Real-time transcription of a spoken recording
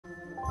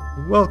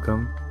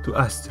Welcome to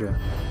Astrea.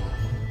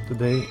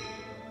 Today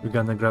we're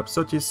gonna grab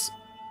Sothis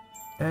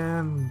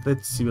and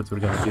let's see what we're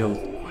gonna build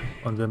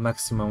on the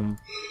maximum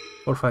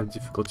 4-5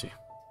 difficulty.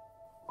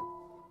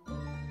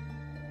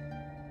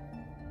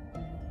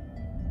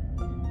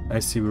 I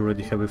see we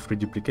already have a free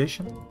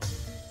duplication.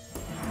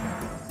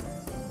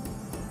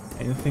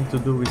 Anything to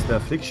do with the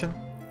affliction?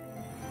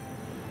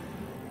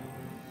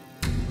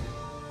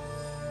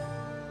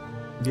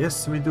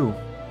 Yes, we do.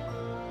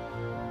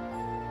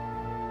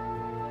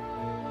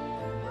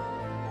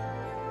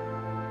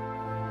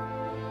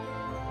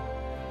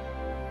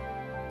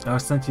 Our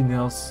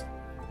sentinels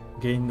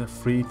gain a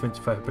free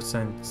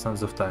 25%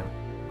 Sons of Time.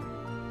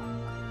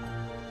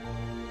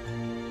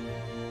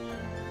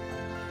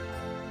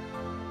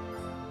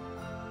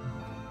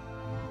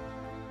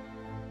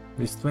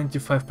 With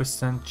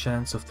 25%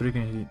 chance of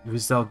triggering it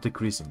without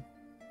decreasing.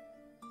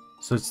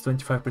 So it's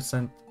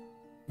 25%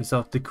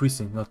 without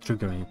decreasing, not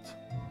triggering it.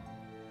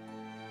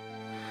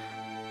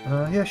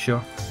 Yeah,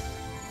 sure.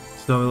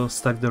 So we'll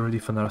stack the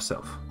relief on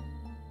ourselves.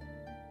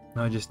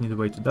 Now I just need a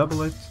way to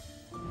double it.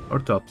 Or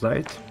to apply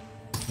it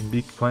in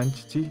big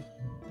quantity,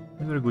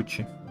 and we're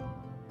Gucci.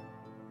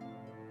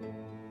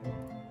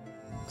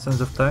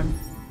 Sense of Time?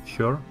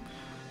 Sure.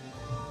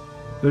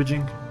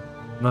 Urging?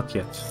 Not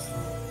yet.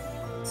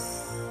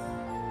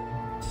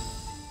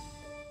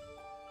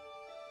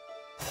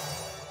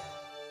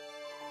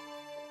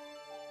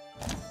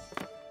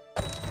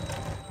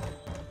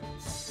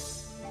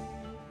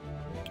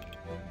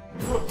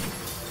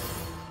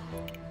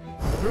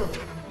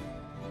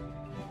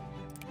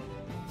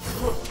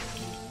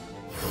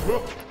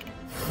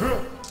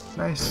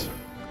 Nice.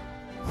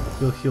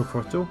 We'll heal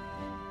for 2.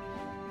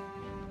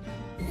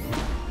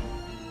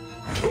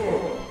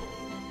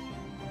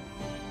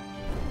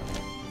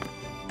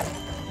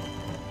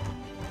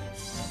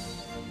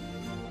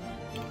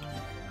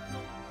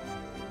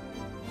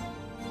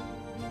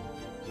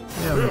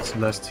 Yeah, let's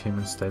blast him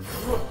instead.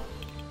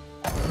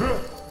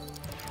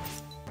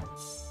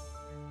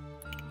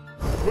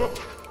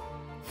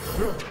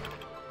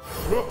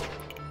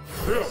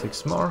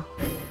 Six more.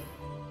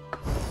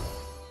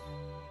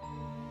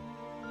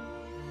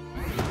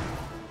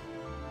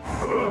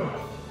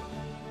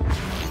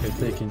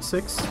 Taking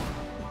 6.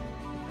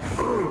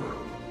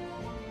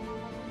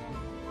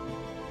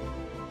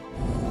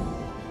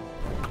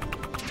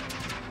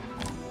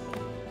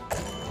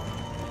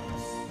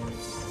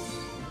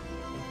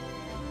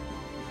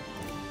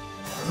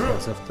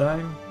 Lots of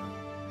time.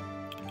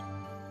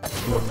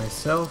 Heal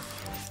myself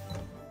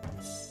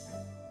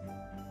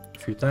a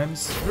few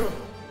times.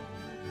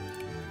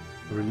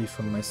 Relief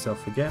on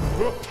myself again,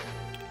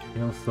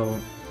 even though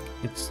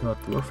it's not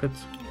worth it.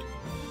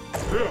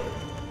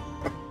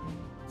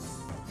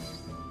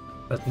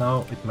 But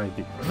now it might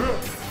be.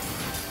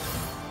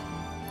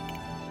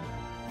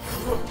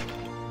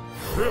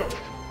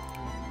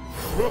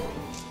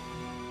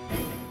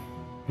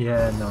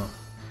 Yeah, no.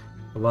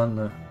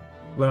 One,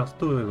 well,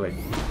 2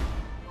 away.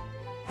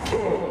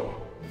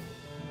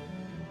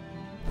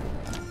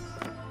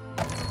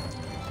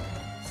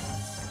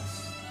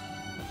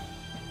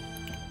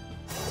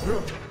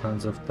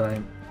 Tons of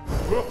time.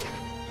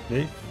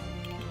 Okay.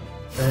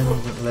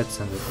 And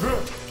let's end it.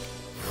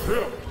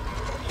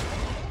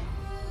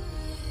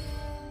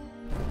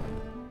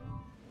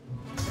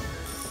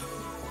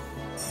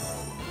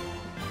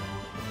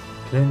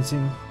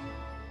 Cleansing.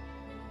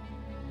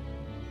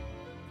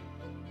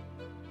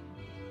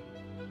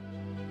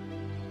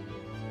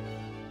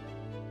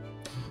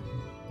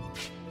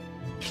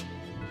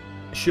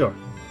 Sure.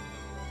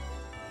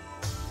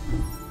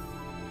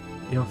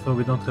 Even though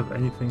we don't have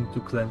anything to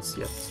cleanse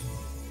yet.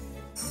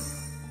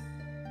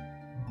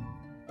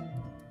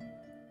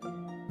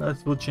 That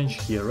will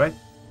change here, right?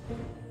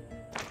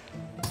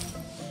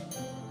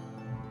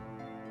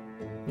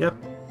 Yep.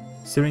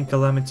 Searing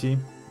Calamity.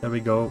 There we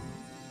go.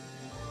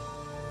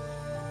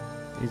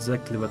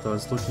 Exactly what I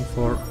was looking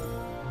for.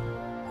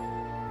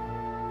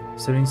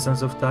 Searing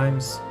Sons of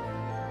Times.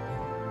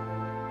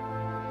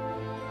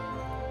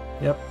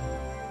 Yep.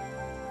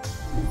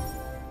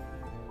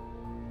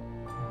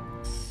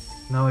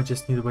 Now I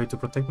just need a way to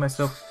protect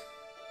myself.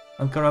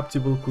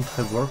 Uncorruptible could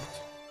have worked.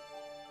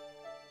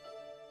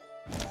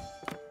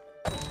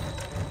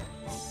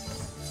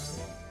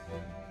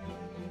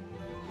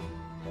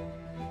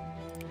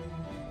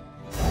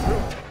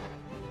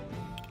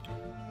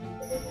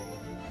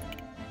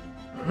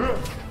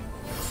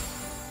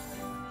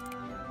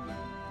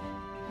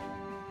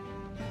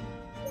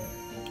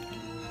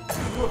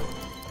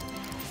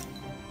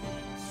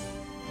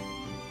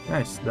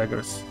 Nice,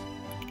 daggers.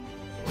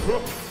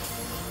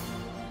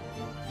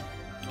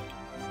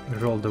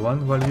 Roll the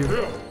 1 value.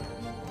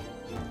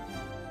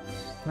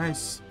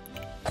 Nice.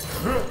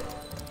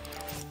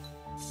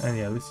 And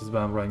yeah, this is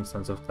why I'm running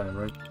Sons of Time,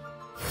 right?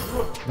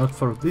 Not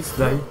for this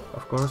die,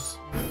 of course.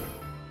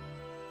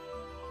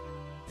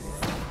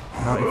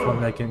 Now if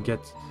only I can get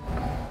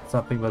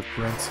something that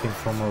prevents him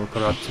from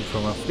corrupting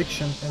from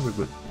affliction, and we're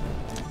good.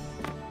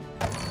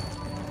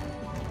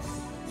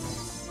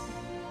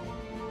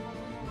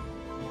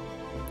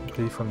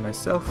 Relief on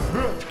myself.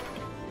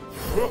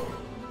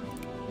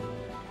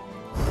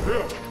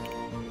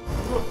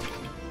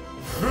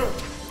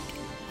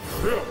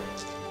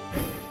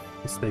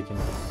 He's taking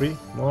 3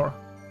 more.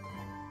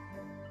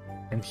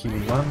 And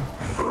healing 1.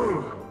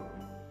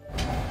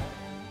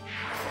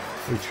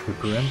 Which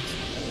recurrent.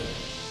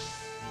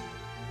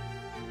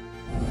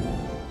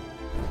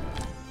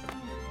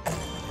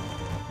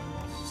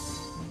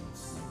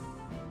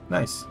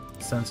 Nice.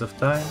 Sense of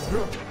time.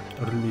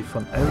 Relief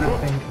on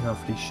everything and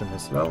affliction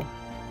as well.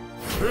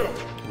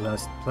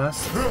 Last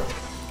blast.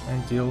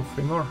 And deal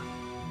 3 more.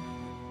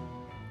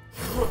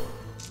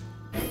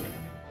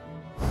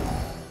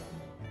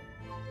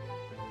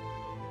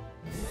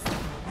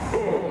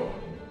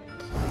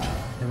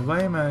 And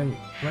why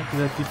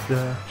did I pick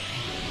the...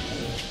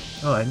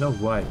 Oh, I know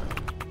why.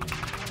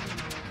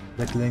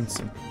 The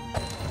cleansing.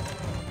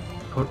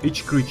 For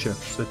each creature,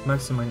 so it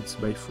maximizes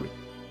by 3.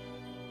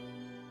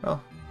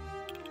 Well.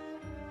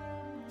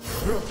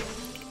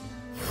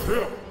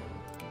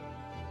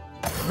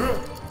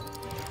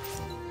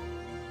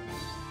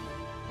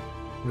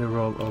 We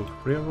roll all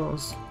 3 of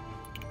those.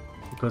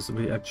 Because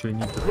we actually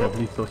need to have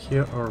lethal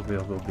here or we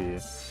will be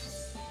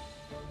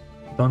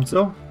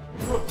Donzo.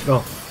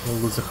 Oh, we'll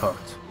lose a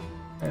heart.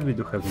 And we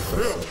do have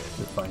lethal, so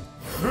we're fine.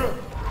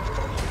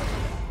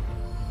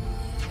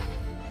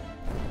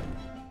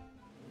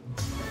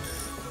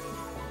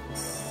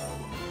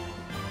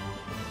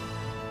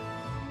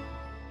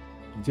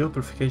 Deal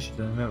purification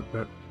to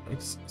where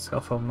X is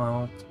half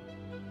amount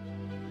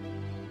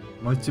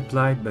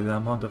multiplied by the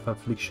amount of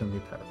affliction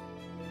you have.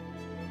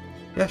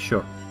 Yeah,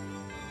 sure.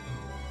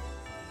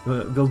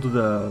 We'll do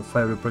the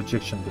fiery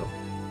projection though.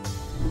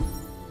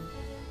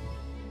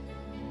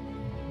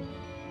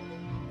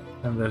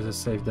 And there's a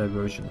safe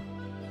diversion.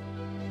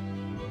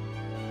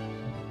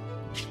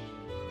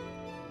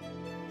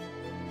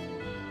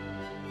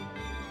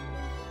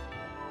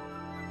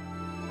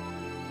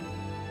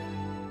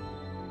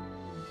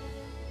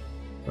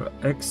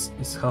 X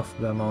is half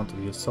the amount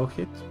of your soul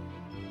hit.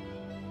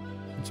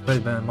 It's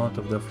paid by the amount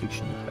of the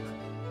affliction you have.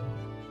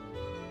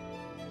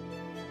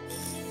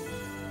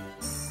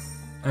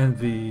 And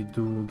we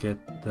do get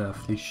the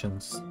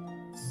afflictions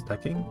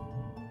stacking.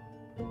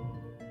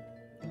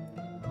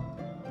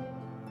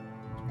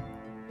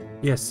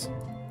 Yes.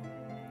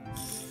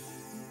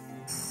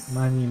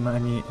 Money,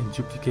 and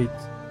duplicate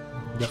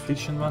the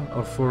affliction one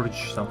or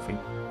forge something.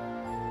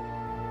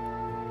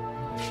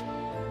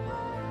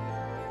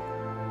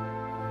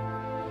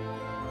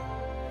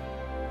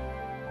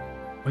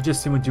 Or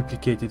just even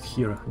duplicate it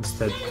here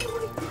instead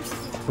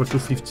for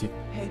 250.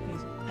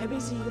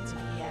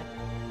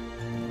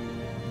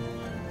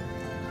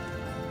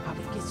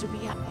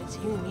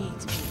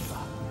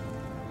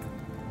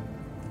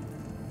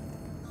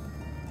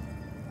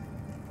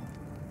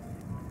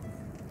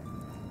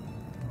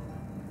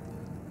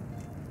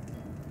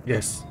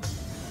 Yes.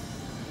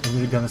 And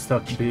we're gonna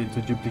start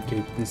to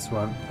duplicate this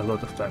one a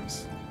lot of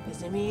times.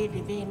 So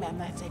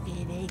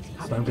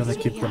I'm gonna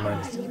keep the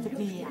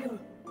money.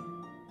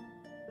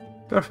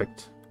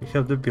 Perfect. We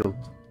have the build.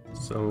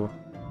 So...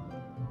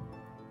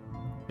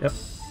 Yep.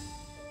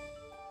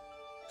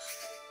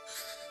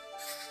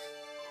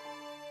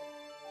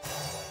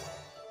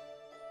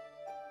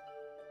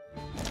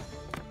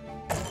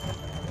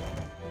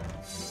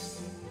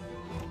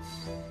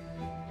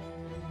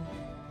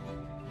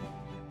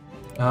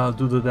 I'll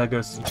do the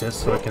daggers just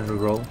so I can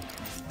reroll.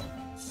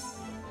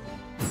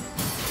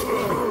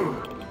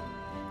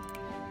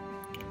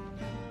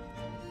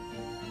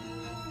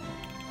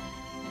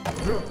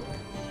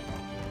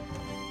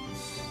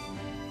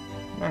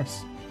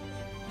 Nice.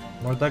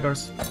 More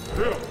daggers.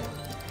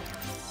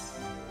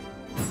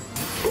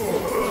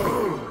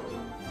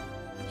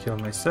 Heal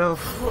myself.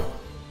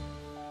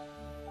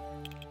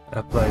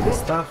 Apply the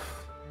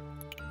stuff.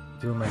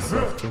 Deal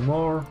myself 2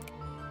 more.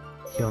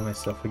 Heal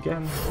myself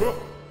again.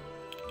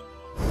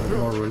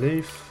 More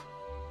relief.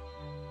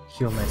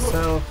 Heal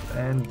myself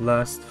and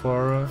blast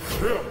for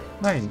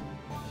 9.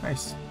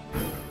 Nice.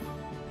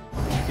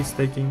 He's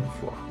taking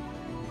 4.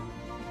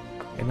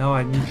 And now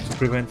I need to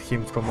prevent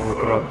him from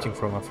overcorrupting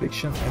from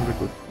affliction and we're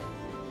good.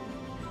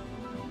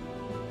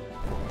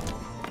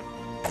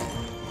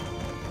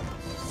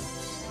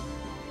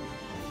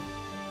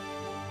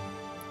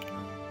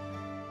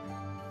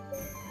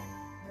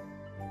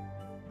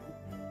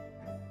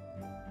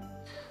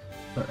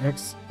 So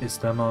X is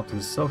the amount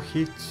of soul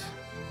hit.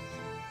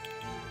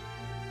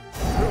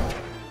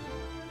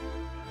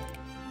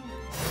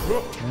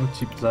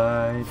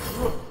 Multiplied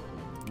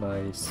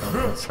by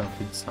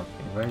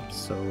something, right?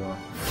 So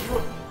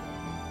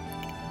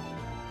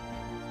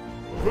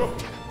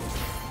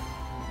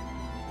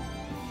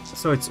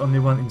so it's only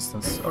 1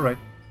 instance. All right,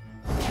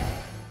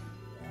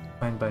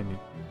 fine by me.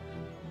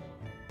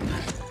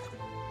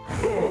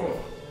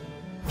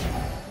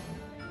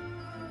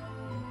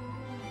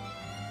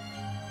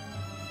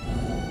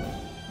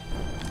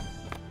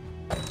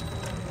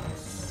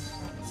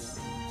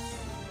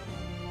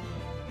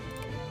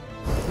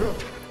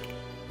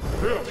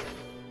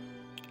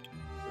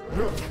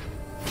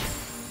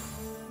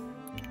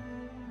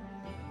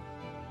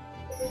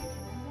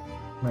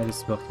 Might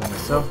as well kill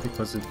myself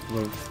because it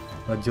will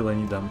not deal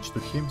any damage to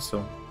him,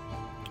 so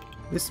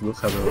this will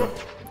have a run.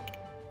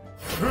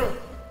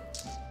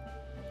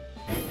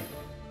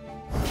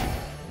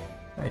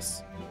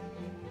 Nice.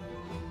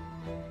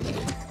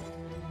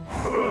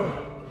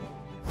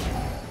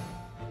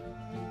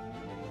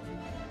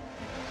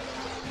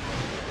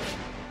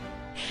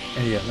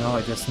 And yeah, now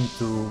I just need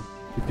to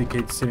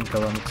duplicate Searing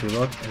Calamity a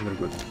lot and we're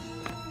good.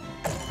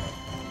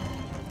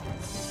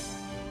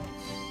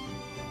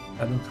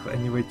 I don't have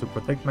any way to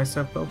protect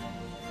myself though,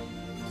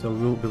 so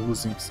we'll be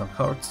losing some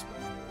hearts.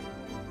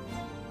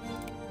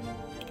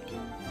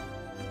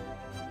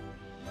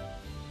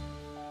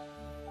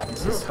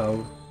 This is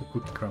how the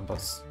cookie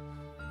crumbles.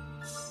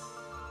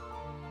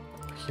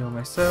 Heal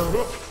myself.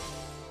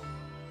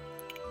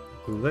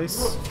 Do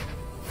this.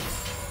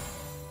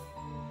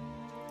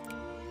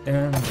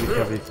 And we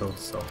have equal,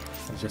 so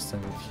I just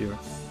end it here.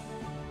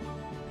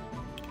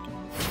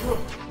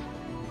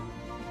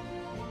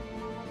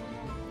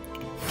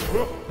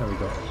 There we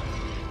go.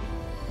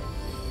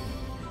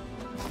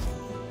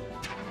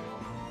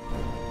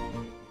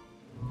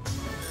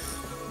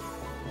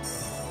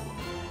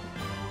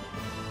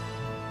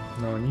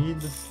 No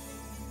need.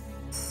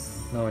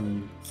 No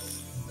need.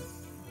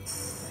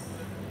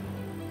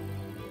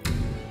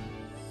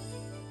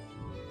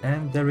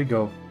 And there we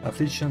go.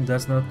 Affliction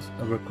does not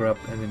overcrop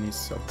enemies,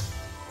 so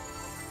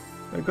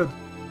very good.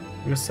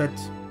 We're set.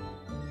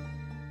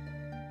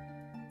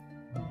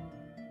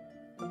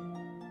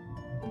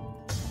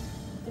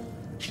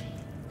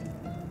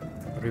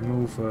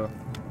 Remove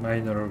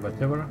minor or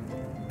whatever.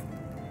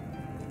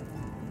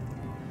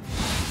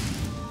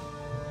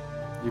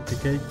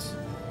 Duplicate.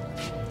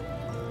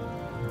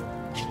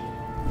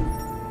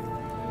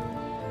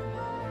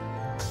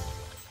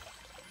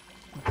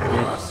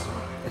 Get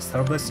a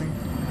Star Blessing,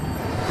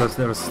 because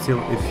there are still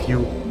a few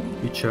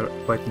which are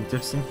quite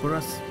interesting for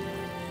us.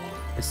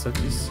 As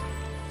Sothis,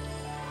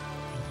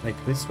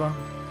 like this one.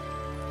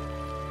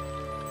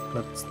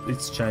 But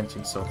it's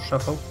chanting, so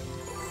shuffle.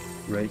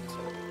 Great.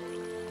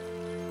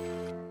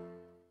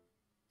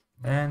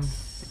 And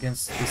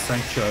against the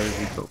Sanctuary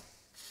we go.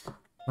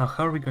 Now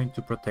how are we going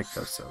to protect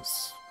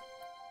ourselves?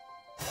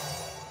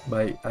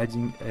 By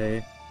adding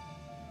a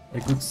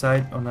good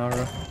side on our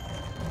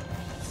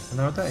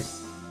die.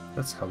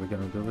 That's how we're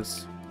gonna do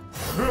this.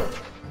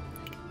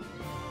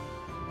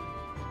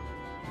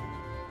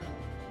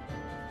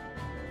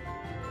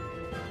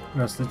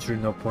 There's literally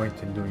no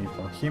point in doing it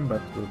on him,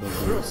 but we will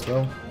do it as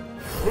well.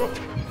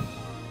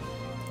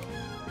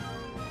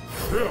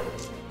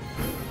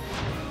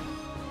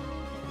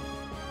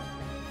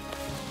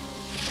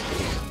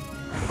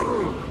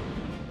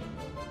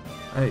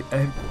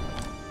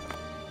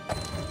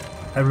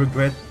 I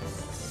regret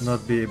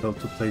not being able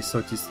to play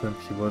Sothis when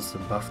he was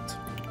buffed.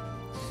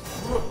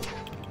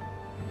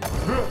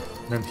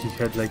 Then he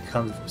had like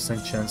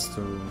 100% chance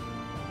to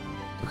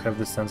have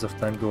the Sands of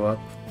Time go up.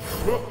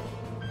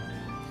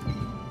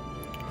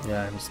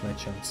 Yeah, I missed my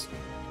chance.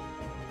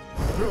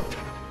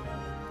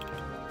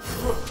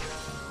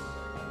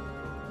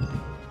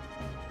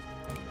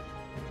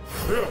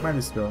 Might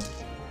as well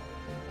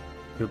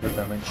deal the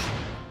damage.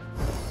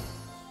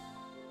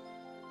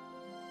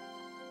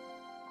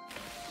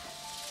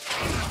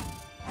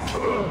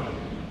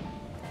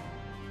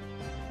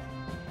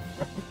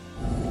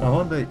 I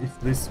wonder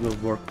if this will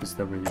work with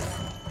the reef.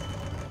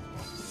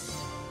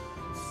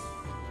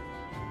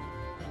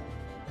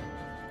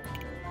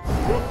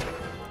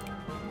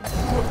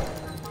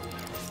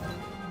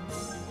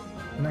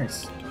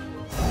 Nice.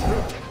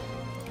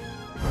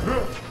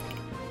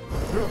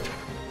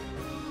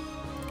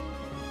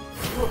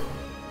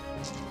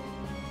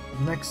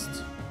 Next.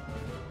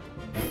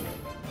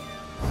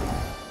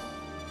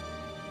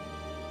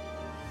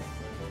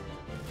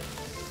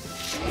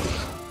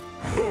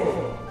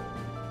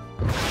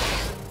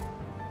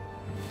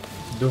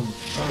 Doom.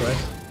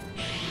 Alright.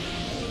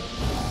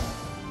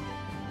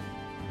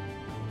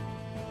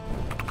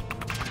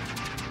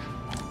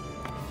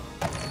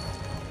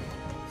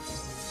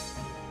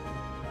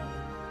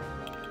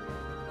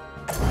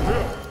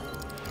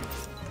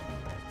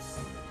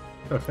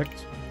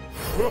 Perfect.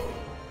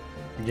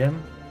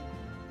 Again.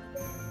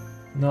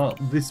 No,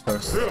 this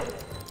first.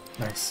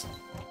 Nice.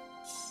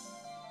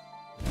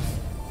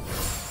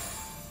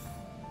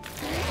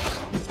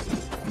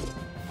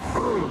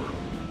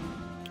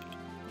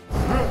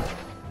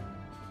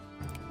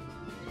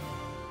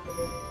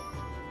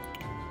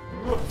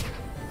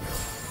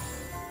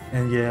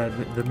 And yeah,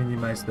 the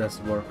minimize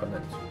does work on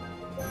it.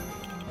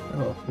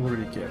 Oh, who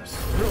really cares?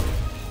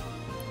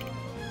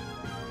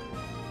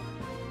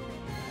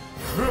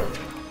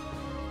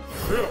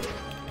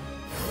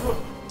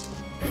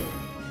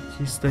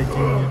 He's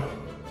taking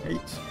 8.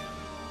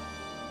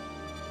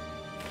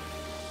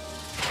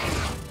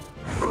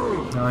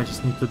 Now I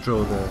just need to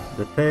draw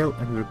the tail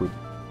and we're good.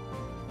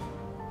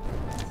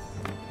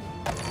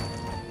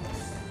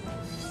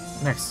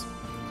 Next.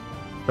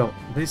 So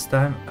this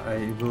time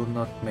I will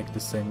not make the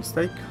same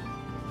mistake.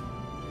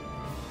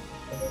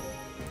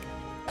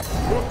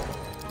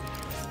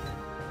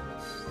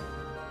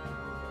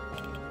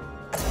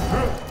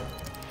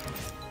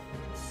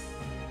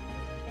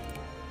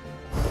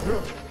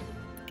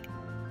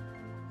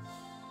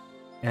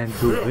 And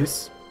do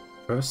this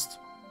first.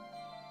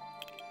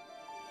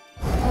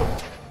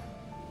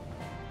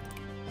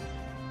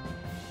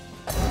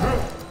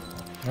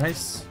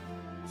 Nice.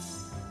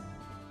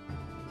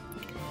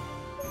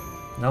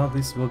 Now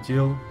this will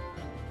deal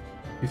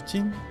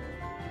 15.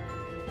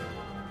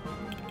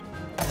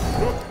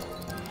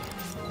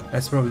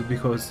 That's probably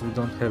because we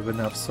don't have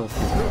enough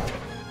Sothis.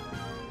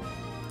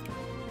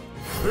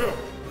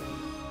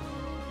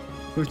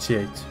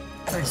 38.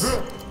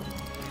 Nice.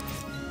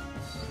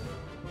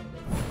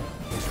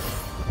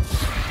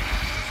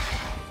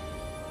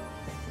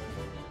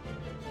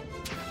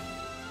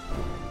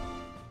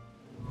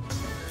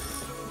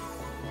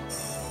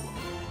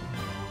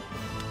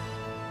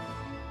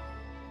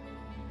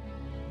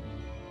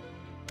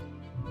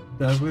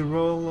 Then we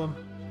roll.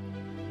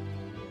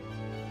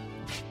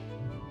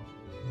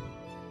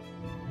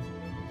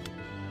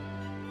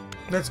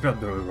 Let's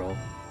grab the reroll.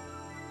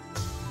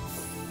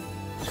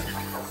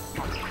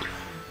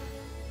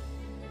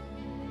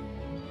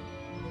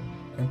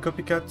 And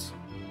copycat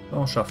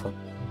on shuffle.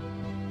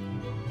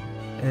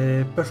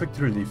 Perfect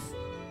relief.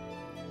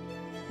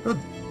 Good.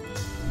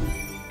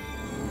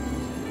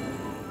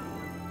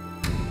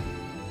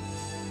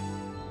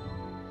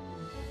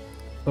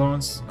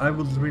 Thorns, I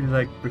would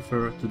really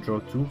prefer to draw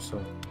 2,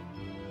 so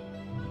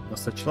no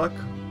such luck.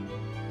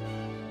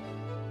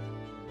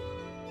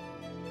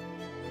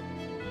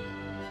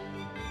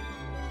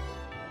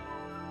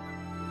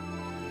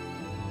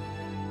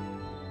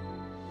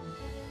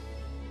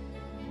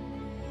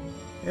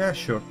 Yeah,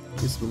 sure,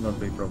 this will not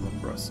be a problem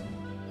for us.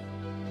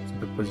 It's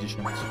good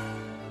position.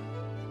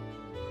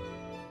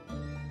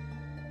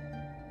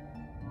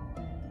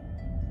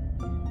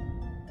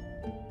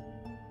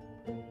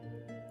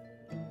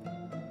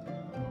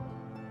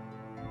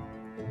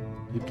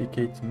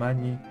 Duplicate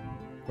money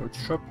for the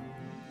shop.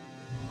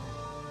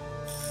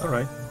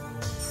 Alright.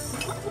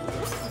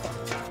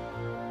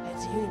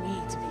 It's you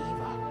need to be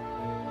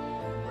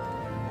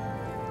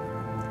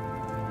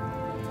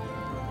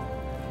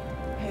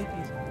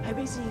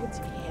happy to see you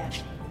to be here.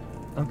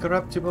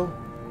 Uncorruptible.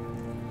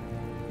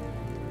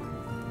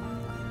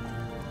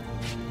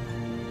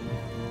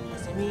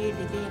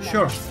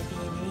 Sure.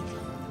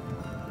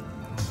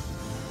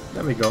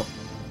 There we go.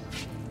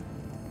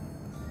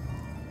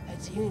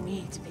 It's you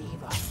need to be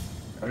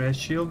Area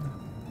shield.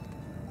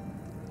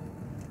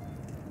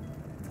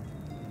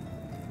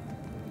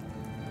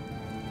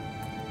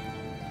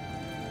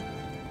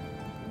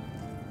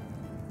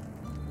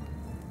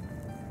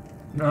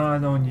 No, I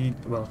don't need.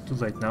 Well, too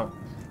late now.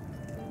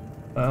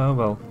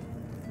 Well.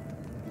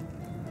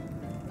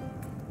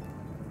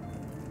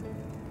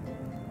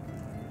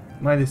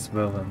 Might as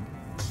well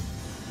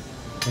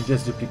and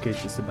just duplicate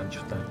this a bunch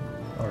of times.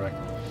 Alright.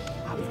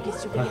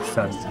 Let's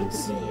start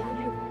this.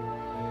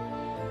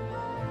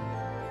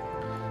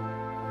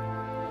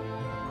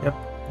 Yep,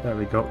 there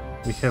we go.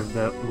 We have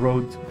the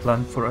road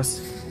planned for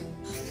us.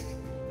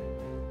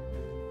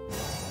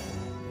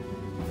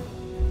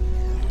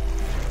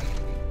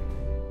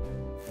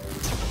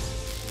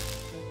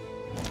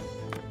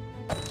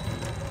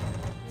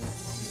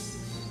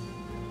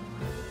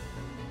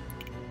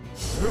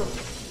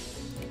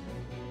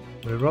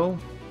 We roll?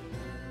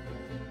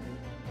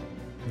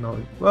 No,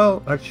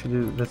 well,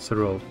 actually, that's a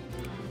roll.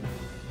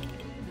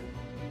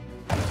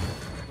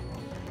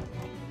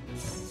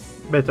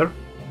 Better.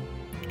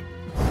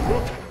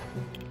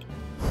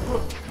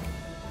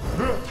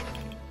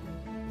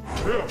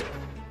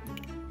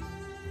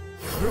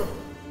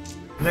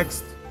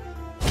 Next.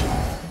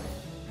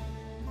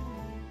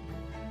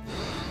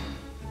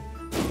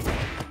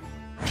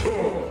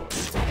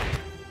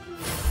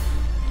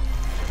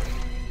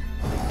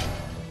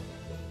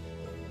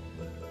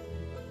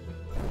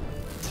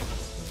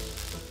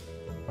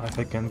 If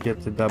I can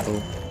get the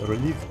double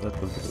relief, that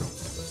will be good.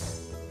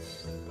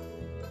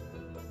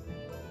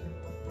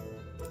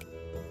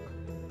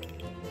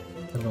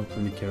 I don't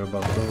really care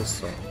about those,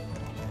 so...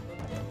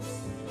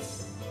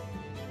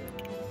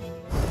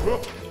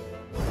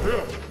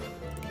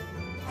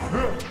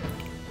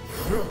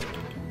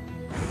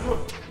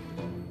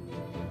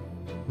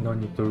 No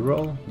need to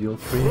roll, deal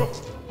 3.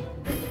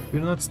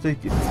 We're not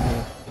staking,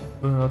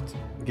 we're not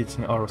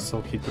getting our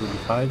soul hit really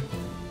high.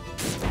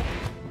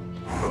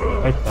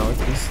 Right now at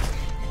least.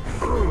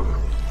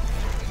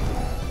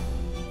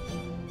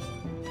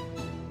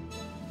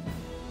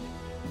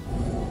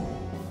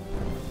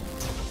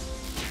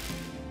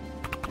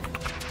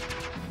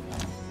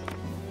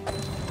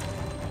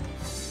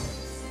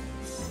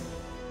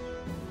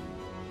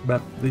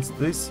 But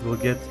this will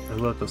get a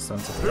lot of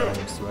sense of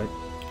times, right?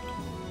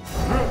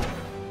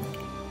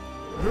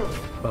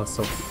 Well,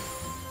 so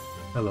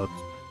a lot,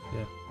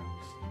 yeah.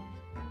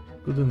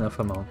 Good enough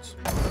amount.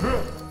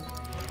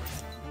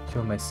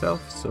 Kill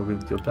myself, so we'll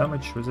deal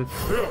damage with it.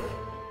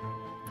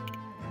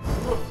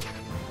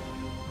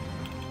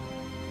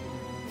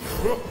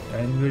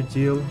 And we'll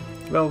deal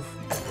 12.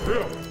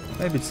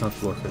 Maybe it's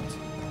not worth it.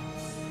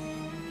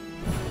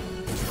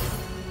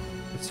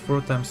 It's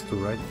 4 times 2,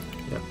 right?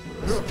 Yeah.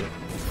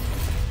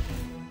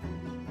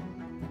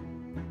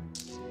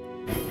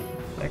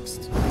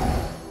 next.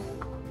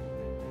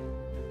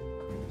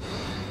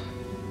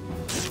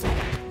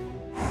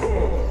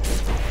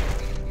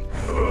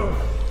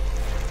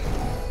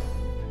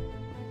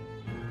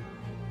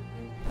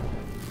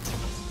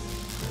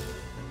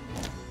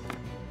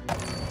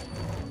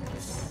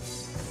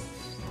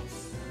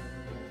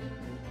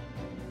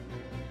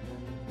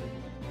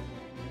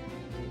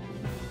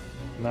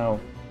 Now,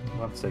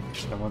 one sec,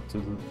 I want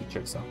to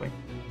check something.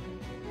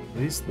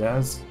 This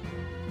does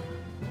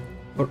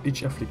for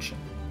each affliction,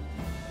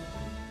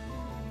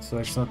 so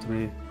it's not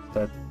really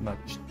that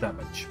much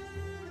damage.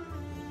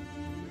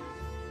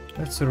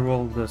 Let's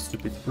roll the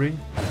stupid 3.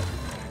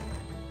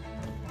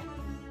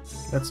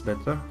 That's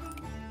better.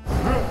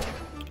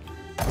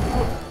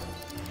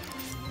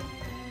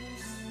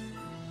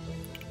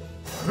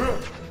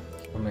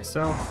 For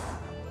myself.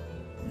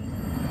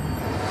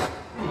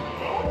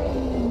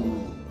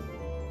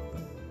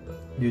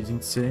 You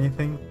didn't say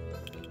anything?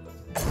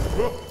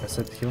 I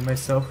said heal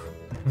myself.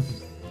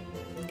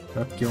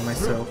 Not kill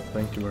myself,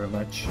 thank you very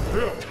much.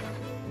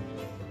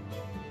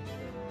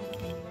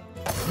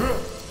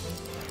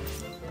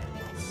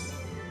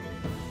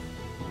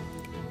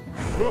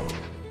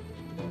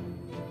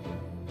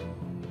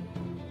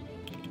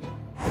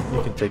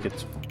 You can take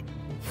it.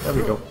 There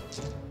we go.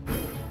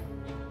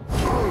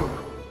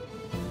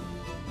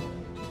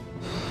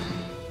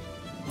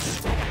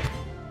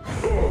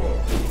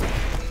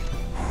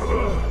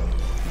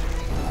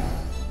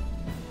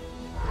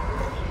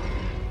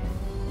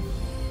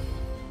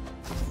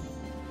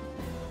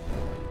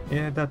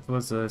 Yeah, that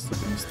was a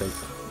stupid mistake.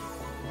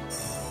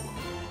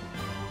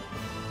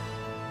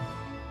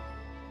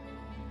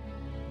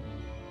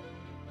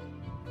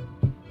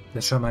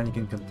 The shamanic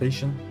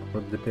incantation for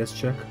the DPS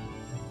check.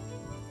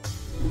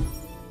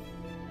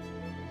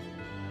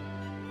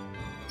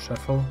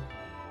 Shuffle.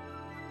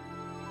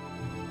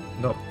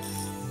 No.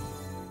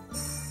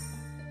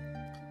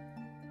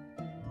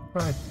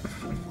 Right.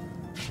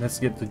 Let's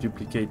get to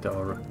duplicate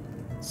our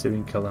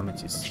saving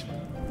calamities.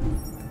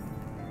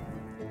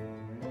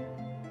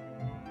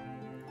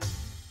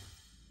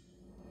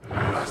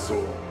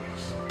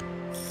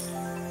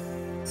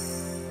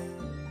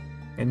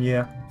 And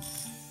yeah,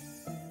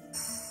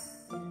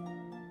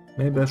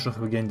 maybe I should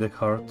regain the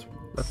heart,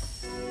 but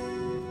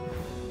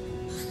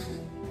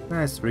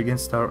nice, we're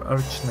against our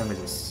arch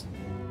nemesis,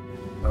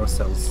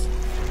 ourselves.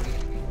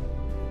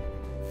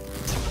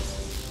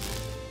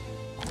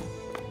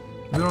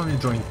 We're only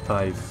drawing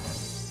 5,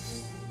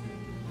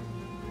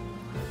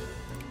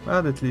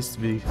 but at least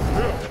we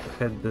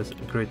had the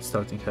great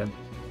starting hand.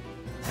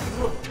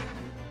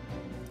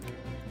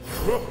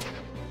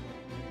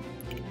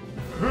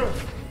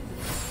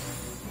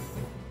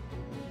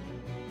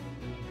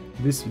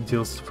 This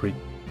deals 3.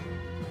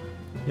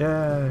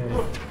 Yay!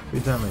 3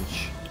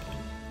 damage.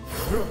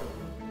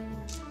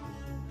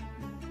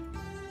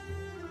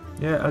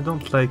 Yeah, I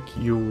don't like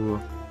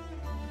you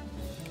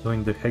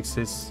doing the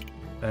hexes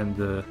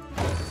and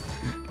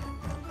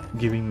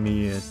giving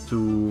me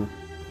 2...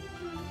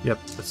 Yep,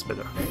 that's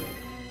better.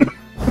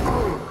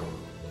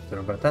 Sorry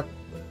about that.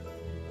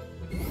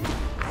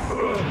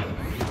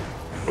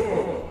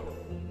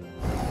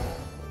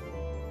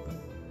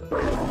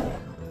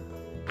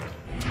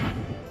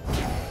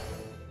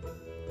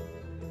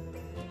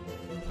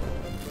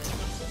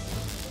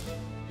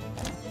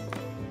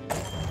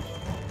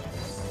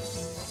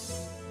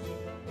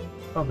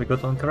 Oh, we got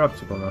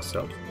uncorruptible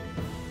ourselves.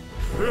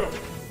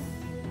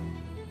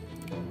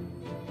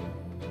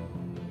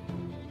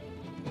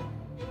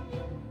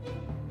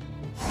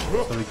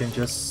 So we can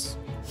just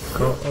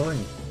go all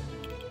in.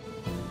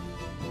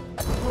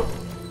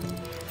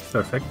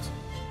 Perfect.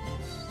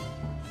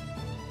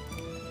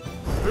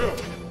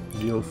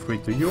 Deal 3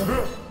 to you.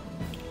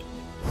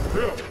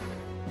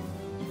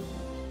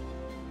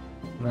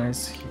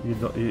 Nice,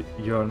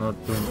 you are not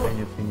doing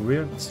anything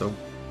weird, so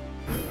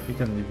we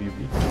can leave you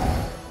be.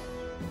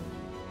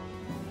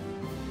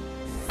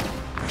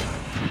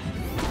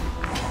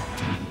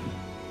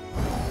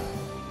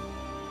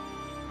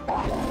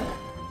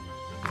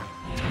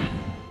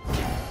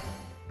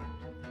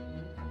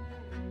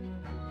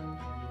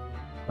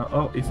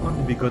 Oh, if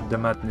only we got the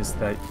madness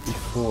die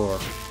before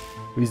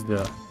with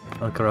the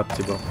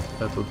uncorruptible,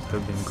 that would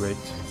have been great.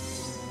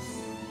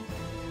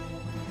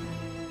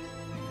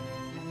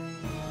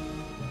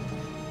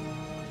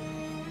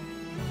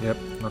 Yep,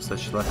 no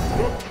such luck.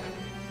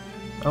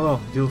 Oh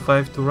well, deal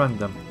 5 to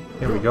random.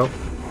 Here we go.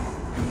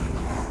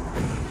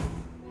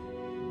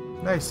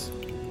 Nice.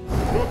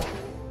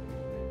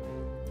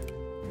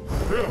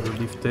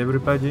 Relieved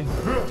everybody.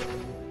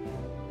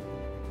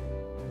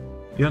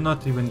 You're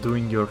not even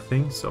doing your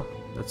thing, so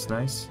that's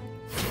nice.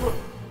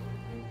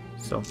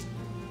 So.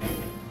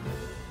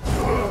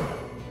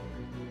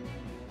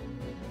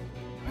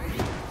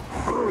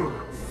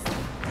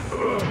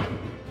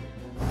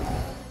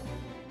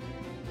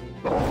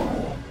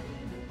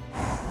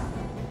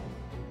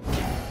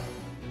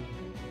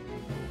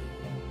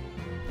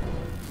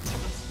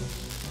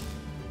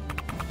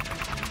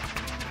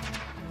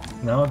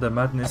 Now the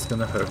madness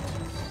gonna hurt.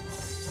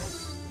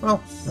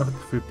 Well, not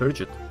if we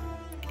purge it.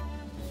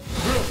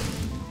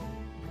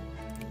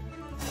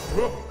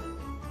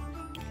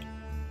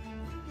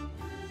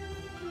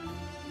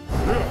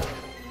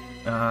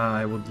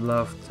 I would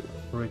love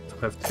for it to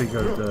have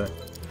triggered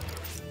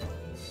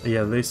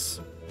yeah, this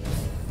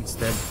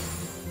instead.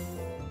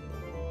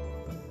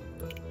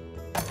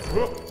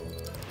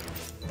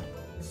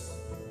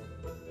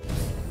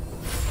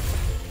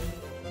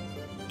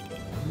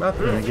 But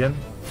then again,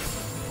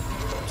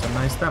 some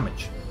nice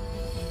damage.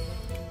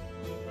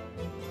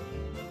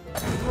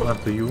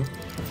 Up to you.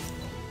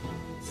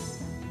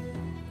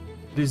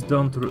 Please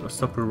don't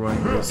stop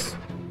rerolling this.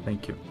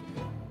 Thank you.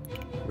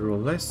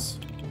 Reroll this.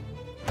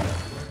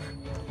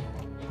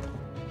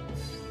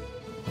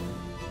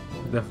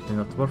 Definitely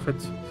not worth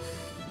it.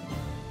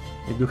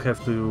 We do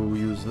have to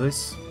use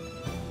this.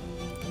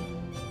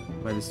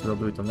 Might as well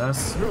do it on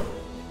us.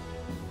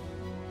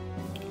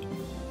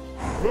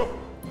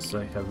 So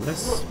I have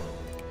this.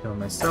 Heal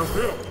myself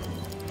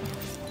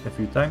a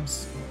few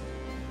times.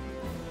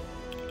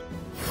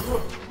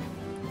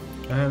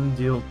 And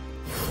deal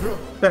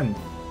 10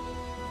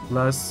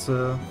 plus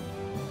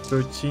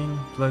 13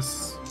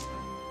 plus...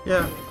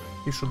 yeah,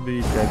 he should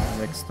be dead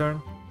next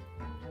turn.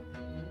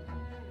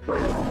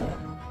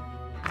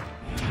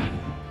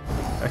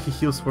 He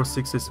heals for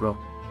 6 as well.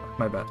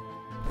 My bad.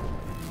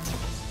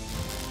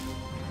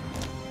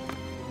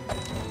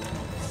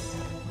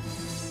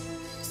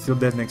 Still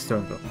dead next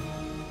turn though.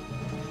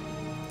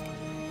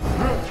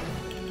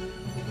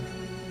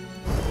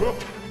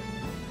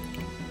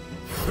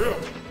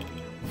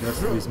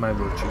 Just with my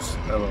virtues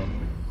alone.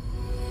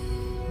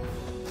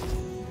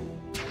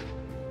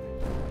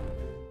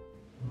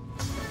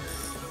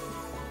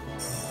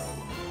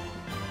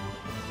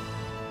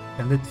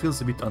 And it feels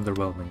a bit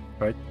underwhelming,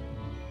 right?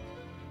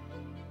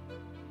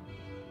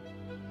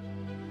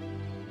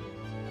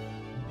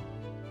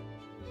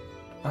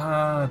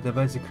 Ah, the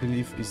basic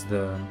relief is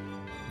the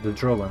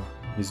draw one,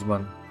 this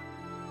one.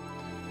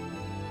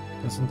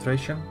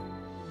 Concentration?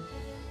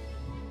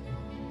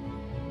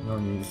 No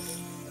need.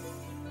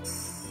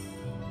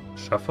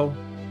 Shuffle?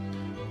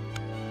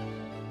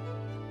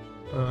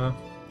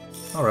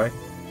 Alright.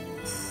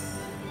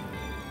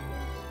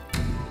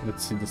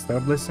 Let's see the Star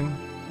Blessing.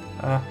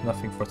 Ah,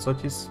 nothing for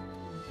Sothis.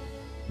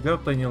 We are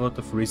playing a lot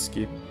of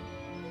risky,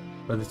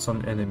 but it's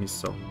on enemies,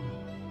 so...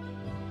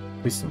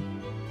 listen.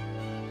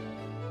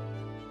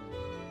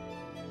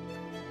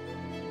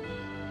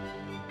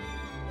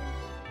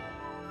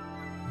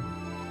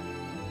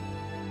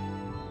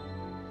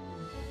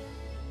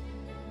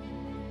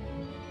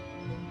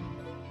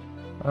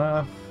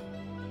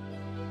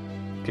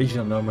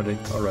 Occasional armory,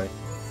 alright.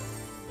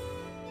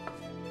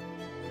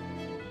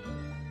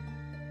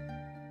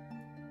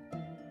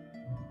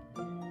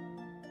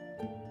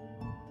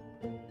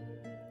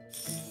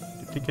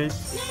 Duplicate.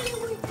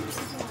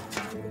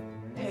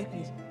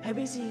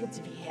 Happy to see you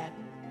to be here.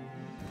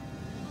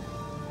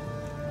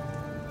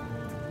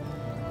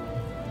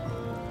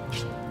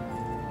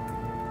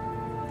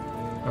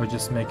 I'll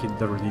just make it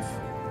the relief.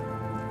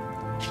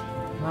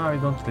 No, I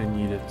don't really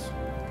need it.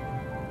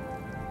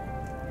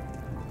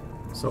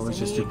 So let's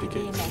just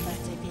duplicate.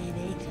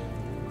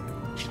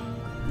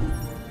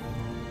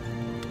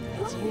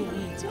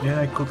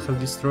 Yeah, I could have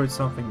destroyed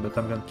something, but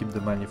I'm gonna keep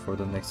the money for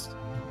the next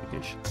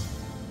duplication.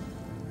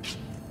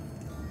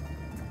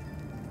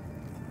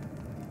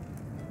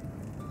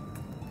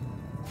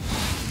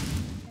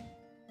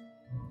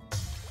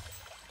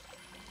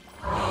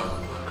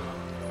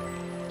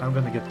 I'm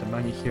gonna get the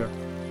money here.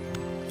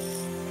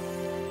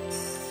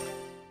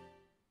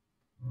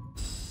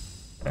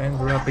 And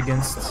we're up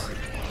against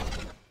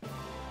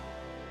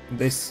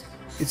this.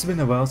 It's been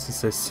a while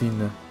since I've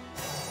seen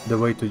the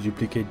way to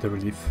duplicate the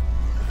relief.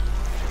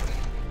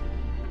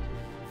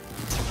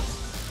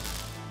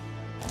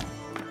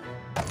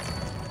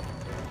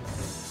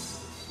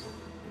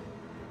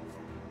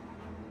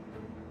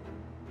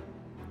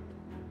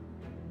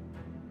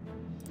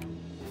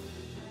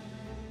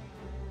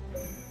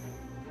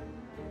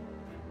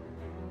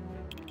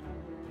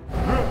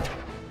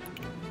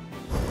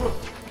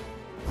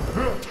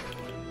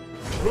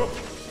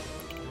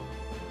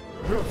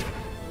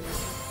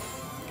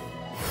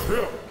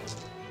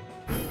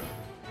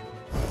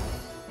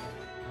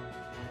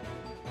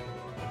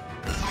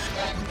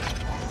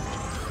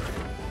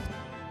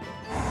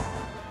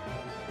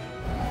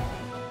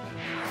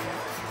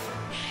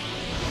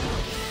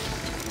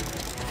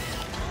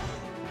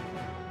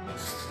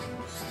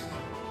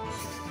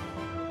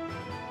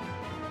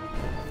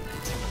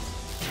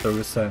 So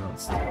we're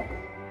silenced.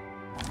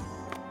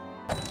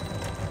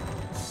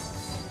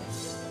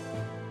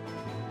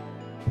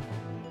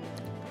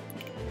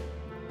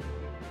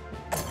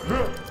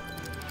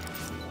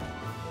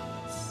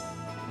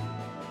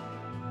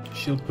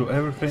 Shield through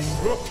everything.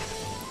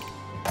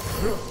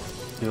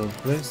 Shield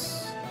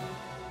this.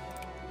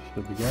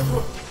 Shield again.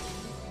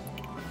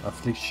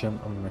 Affliction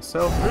on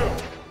myself.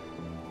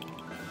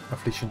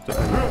 Affliction to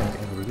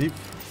everything and relief.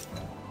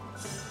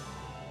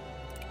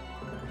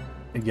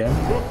 Again.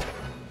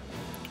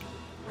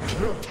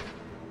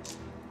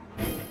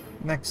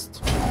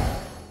 Next.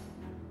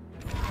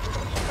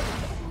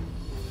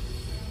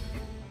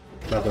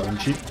 Bad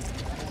RNG.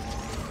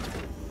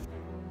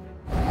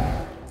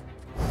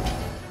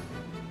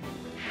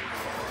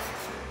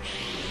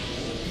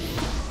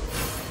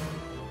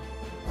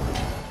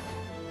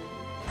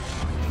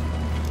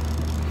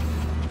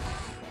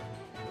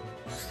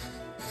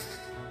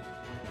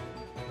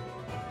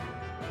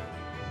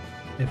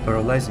 A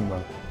paralyzing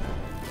one.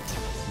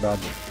 Bad.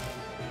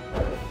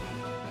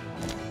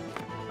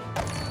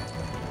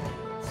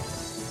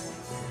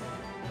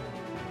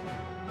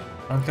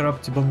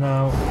 Uncorruptible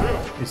now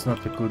is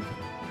not a good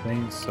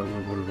thing, so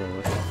we will roll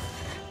it.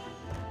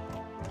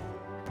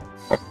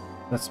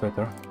 That's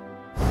better.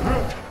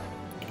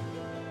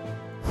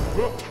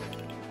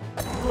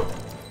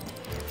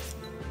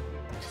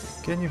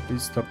 Can you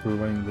please stop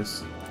ruining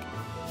this?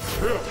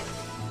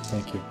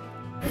 Thank you.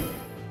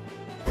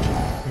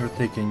 You're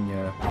taking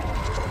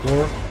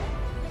 4.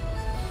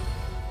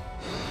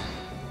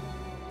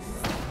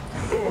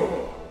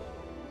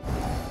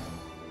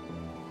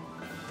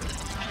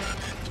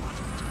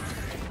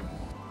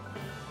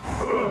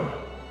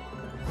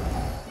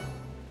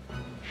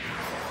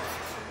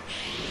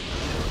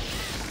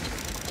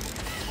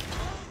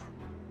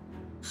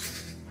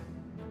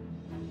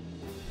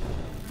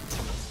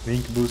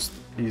 Wing boost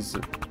is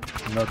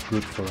not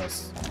good for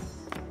us,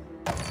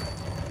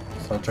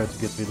 so I'll try to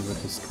get rid of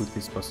it as quickly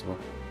as possible.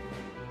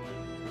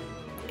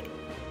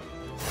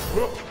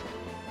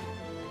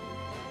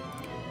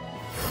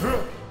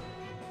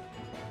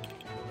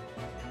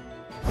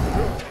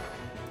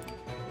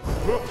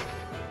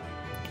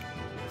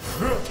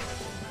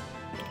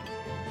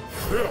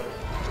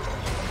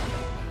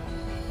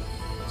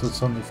 So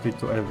it's only free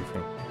to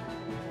everything.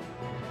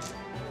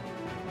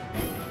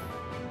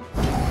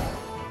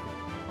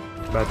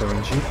 Bad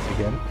RNG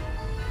again.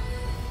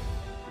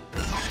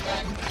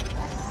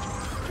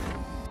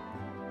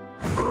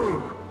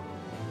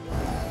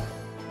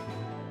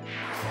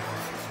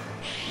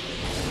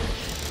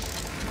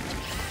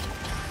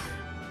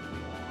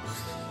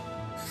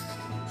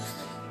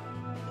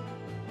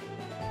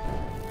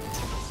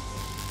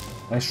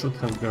 I should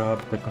have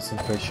grabbed the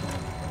concentration.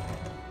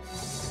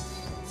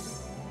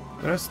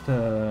 Where's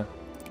the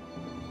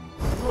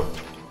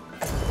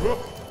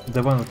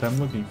one that I'm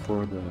looking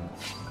for,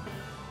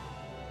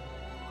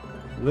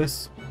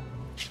 this.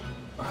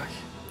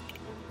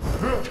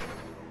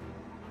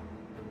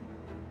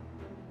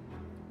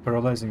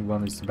 Paralyzing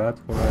one is bad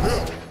for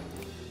us.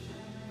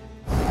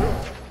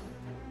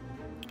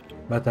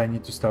 But I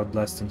need to start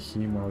blasting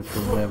him or it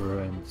will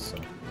never end, so.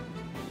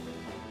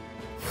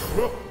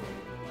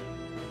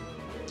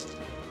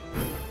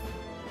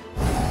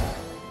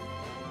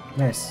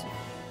 Nice.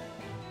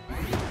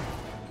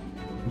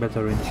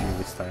 Better RNG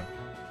this time.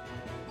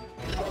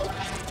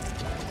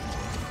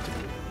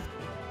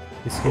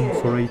 He's hitting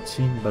for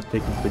 18 but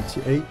taking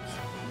 28,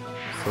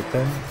 so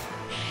 10.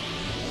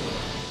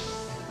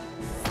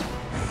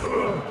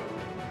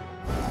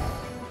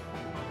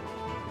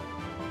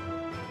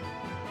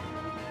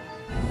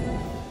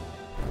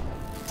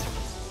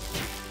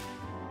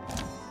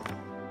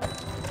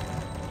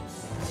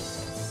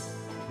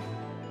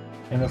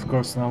 And of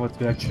course now that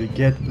we actually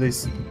get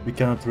this, we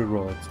cannot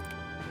reroll it.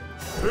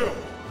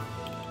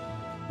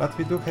 But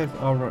we do have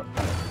our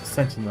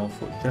sentinel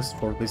just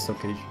for this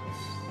occasion.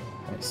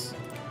 Nice.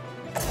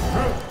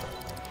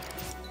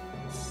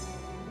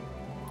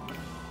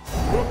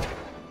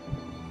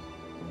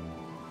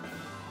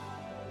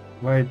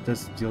 Why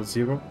does it deal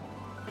 0?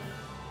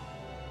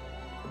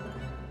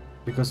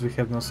 Because we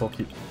have no soul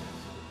hit.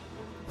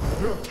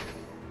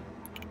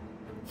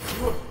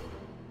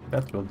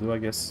 That will do, I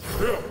guess.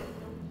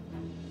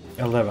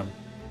 11.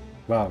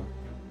 Wow.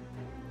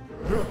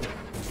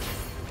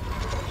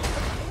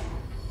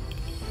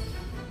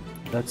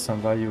 That's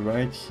some value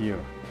right here.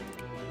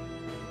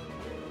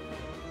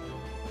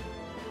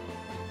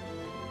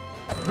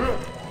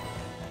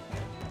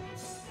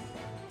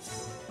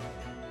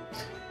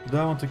 Do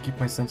I want to keep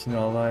my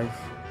sentinel alive?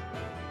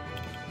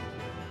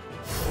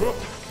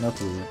 Not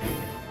really.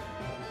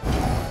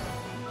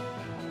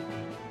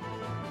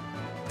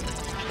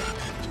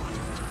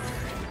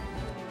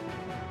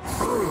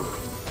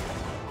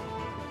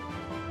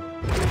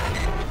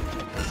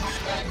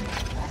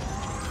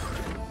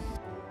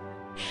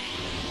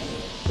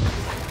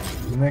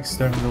 Next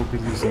turn we'll be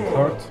losing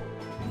heart.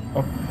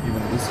 Oh,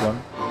 even this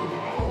one.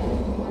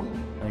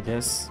 I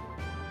guess.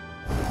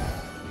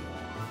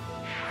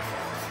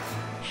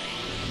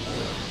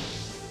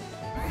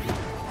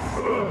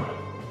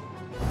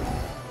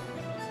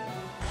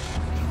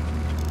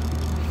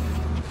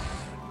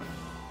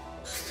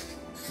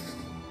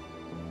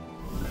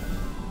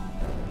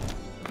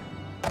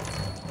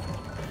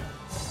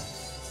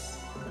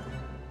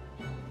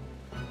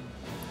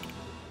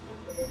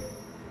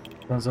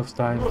 Tons of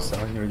times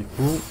are nearly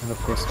full, and of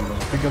course we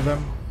don't trigger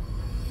them.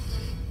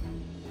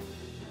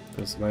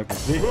 Press Y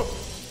plus V.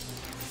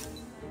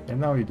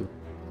 And now you do.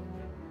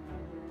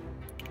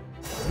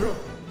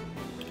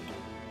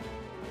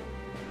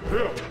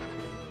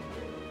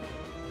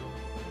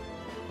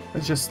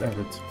 Let's just end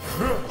it.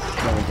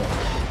 There we go.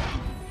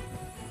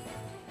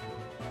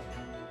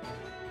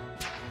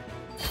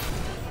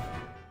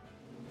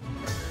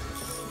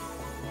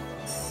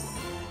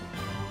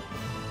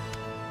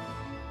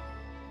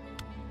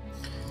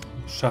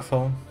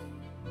 Shuffle.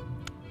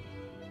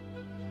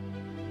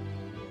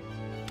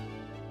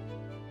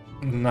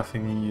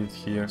 Nothing needed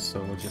here,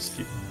 so we'll just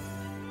keep.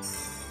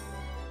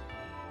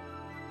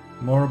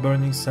 More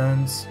burning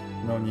sands,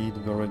 no need,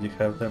 we already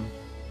have them.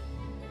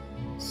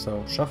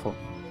 So, shuffle.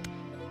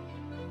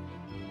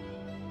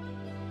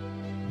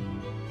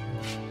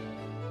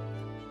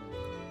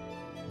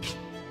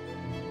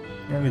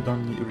 And we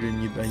don't really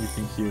need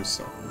anything here,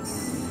 so...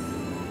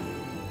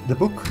 The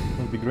book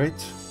will be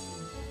great.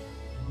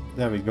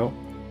 There we go.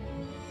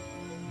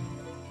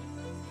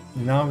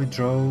 Now we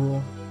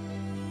draw...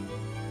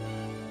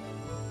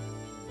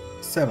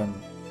 7.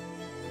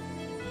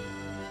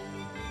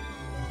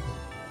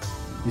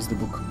 Is the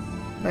book.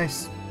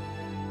 Nice.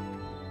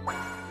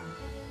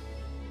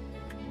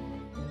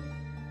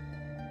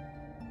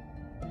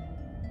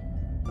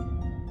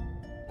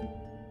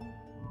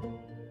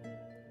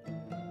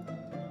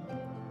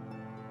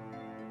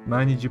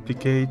 Money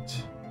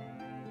duplicate.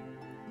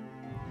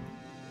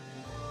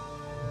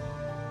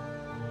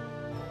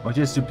 Or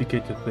just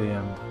duplicate at the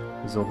end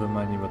is all the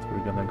money what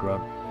we're gonna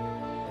grab.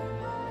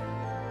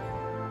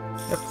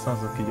 Yep,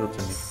 sounds like a deal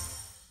to me.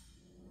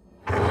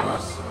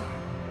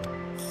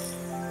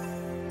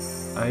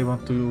 I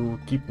want to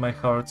keep my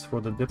hearts for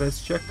the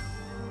defense check,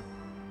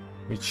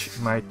 which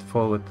might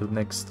fall at the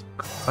next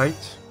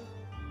fight,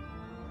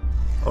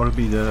 or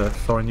be the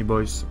thorny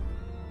boys.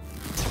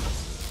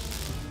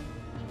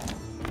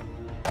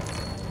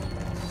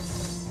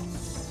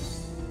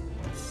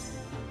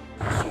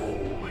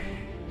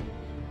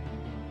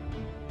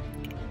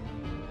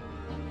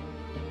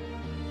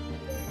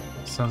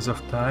 Sons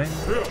of Time.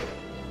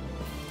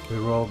 We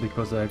roll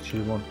because I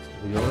actually want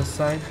the other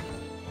side.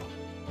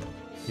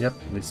 Yep,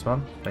 this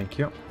one, thank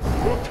you.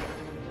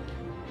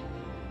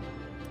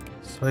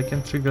 So I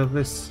can trigger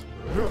this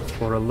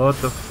for a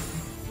lot of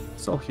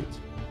soul hit.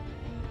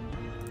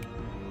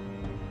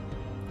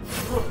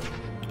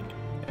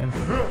 And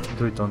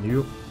do it on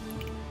you,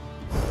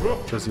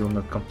 because you'll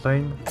not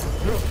complain.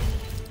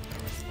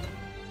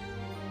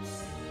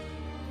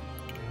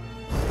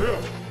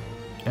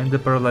 And the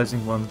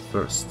paralyzing one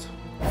first.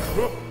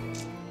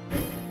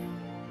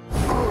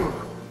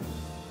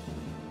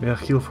 We'll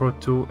heal for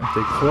 2 and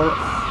take 4.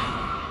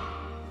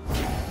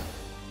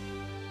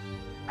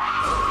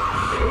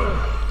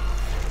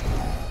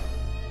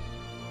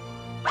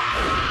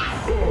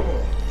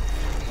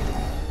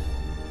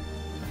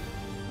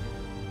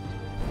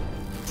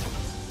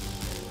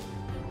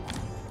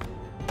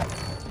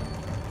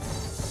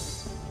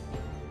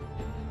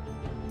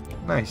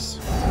 Nice.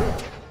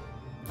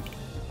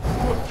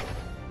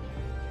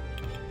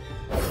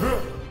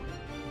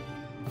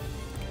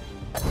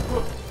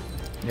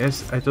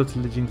 Yes, I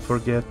totally didn't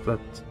forget that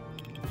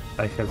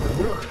I have the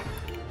book.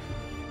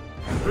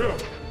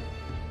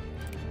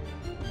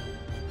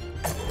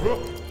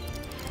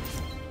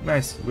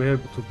 Nice, we're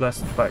able to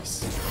blast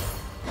twice.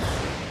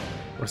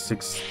 Or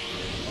 6.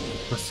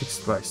 Or 6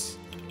 twice.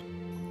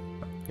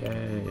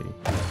 Yay.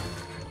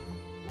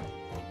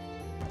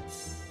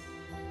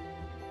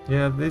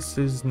 Yeah, this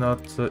is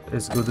not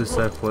as good as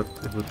I thought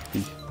it would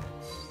be.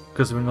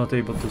 Because we're not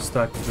able to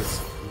stack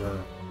this,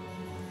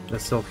 the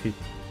self hit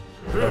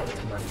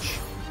that much.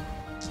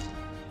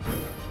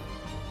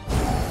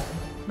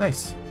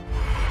 Nice.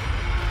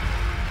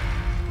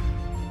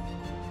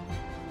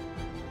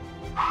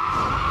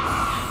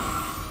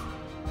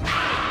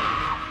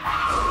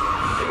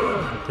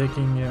 I'm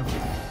taking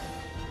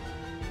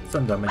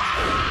some damage.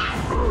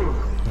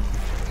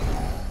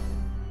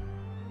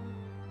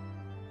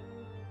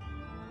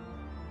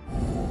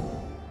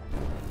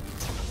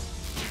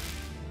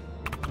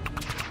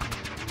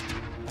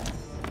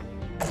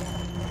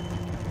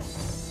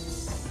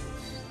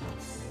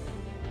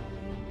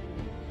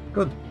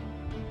 Good.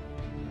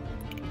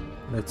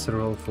 Let's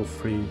roll for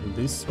free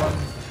this one.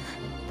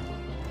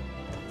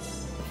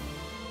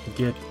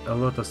 Get a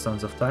lot of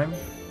Sons of Time.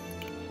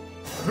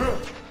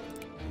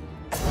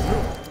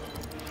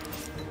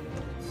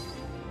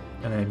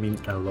 And I mean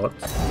a lot.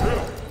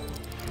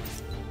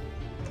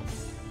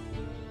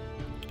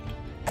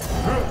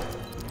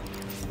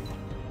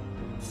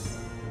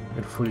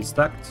 We're fully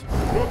stacked.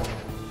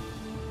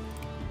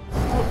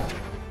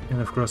 And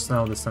of course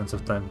now the Sons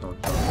of Time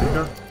don't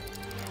trigger.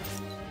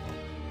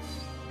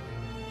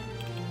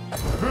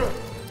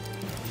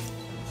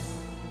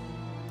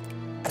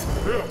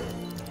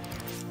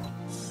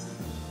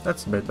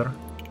 That's better.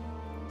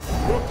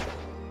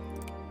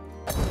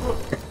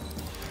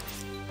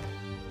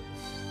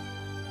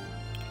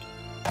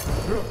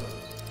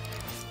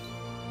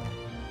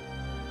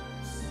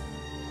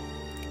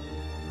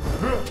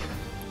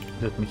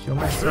 Let me heal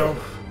myself.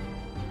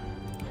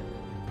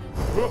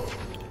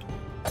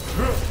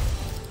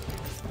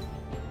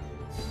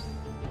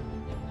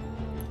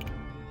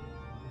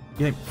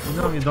 Yeah,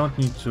 no, you don't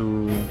need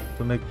to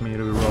make me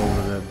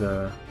reroll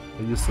the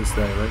useless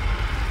die, right?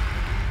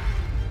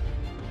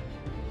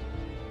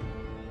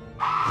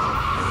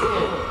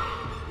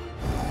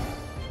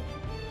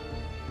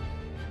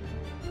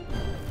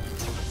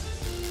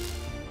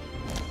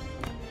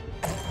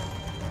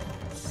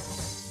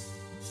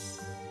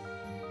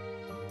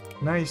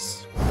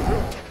 Nice.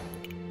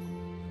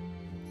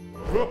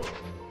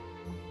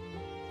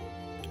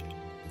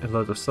 A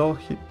lot of soul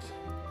hit.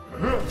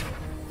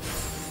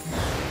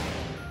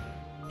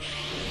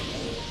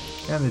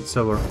 And it's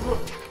over.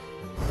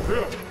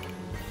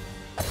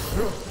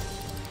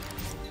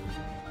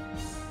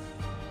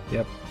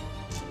 Yep.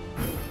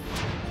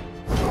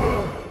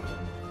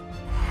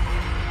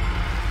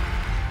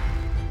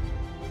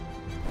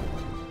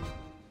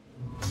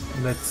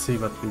 Let's see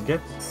what we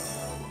get.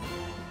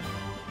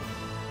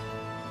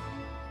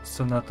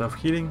 Sonata of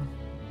Healing.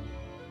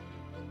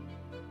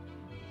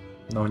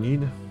 No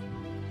need.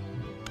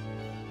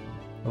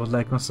 I would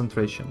like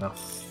concentration now.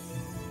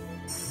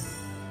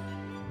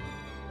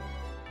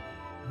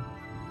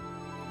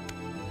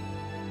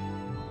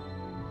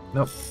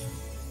 Nope.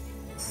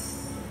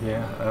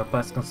 Yeah, I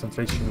passed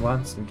concentration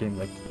once and came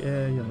like,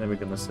 yeah, you're never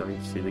gonna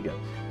succeed again.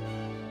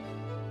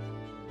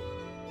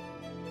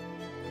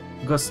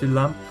 Ghostly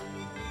Lamp.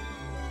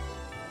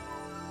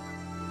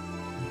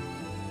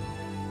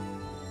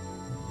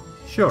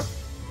 Sure.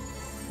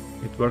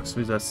 It works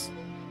with us.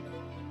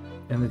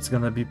 And it's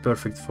gonna be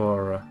perfect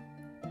for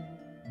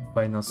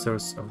final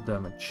source of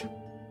damage.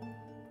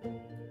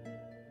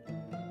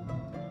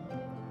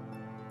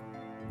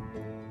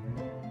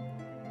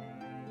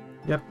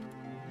 Yep,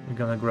 we're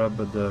gonna grab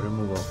the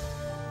removal.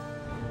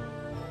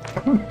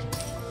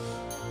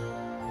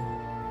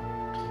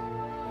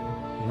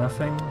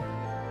 Nothing.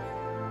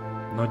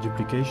 No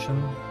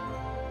duplication.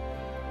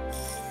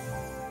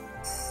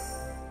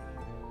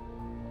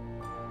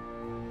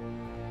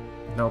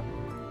 Nope.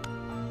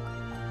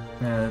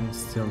 And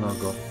still no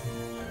go.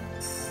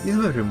 This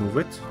will remove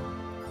it.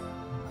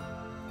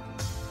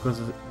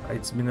 Because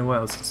it's been a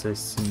while since I've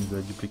seen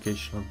the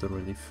duplication of the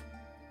relief.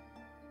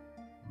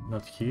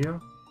 Not here.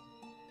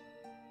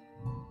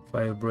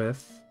 Fire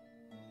Breath.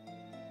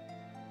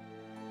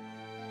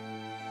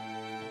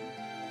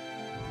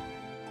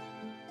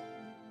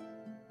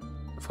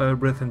 Fire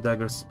Breath and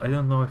Daggers. I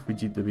don't know if we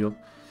did the build.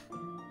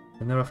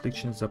 Another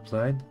Affliction is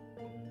applied.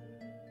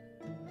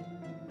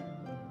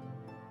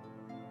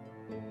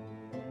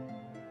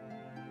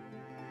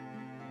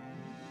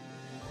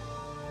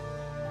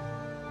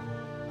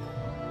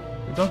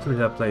 We don't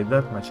really apply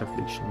that much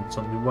Affliction, it's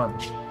only one.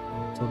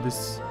 So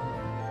this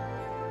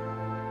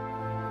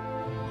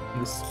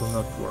will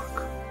not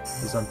work.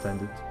 It's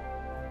untended.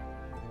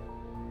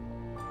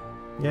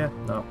 Yeah,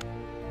 no.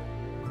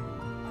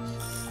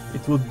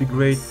 It would be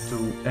great to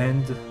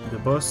end the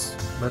boss,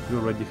 but we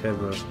already have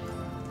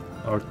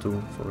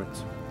R2 for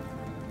it.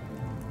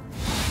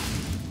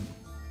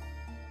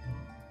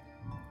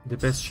 The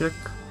best check?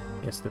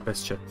 Yes, the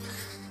best check.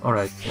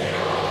 Alright.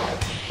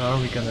 How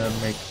are we gonna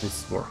make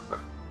this work?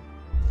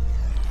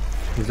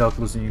 Without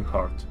losing your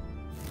heart.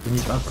 We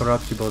need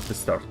Uncorruptible to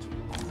start,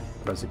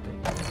 basically.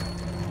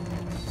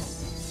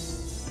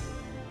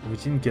 We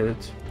didn't get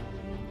it.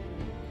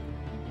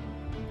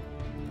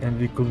 And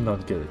we could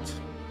not get it.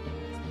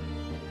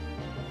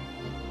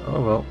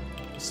 Oh well.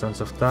 Sense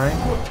of Time.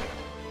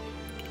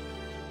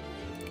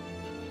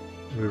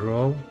 We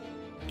roll.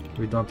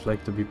 We don't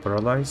like to be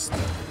paralyzed.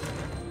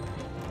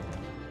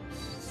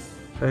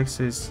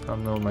 Hexes are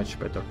no much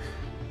better.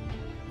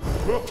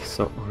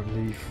 So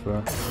relief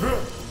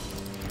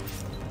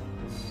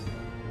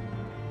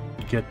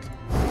get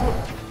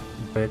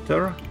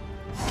better.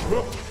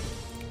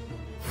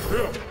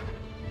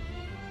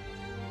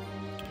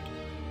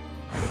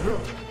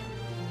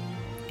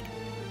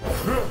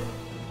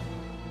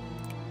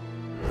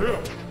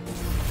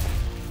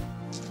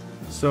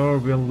 So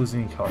we're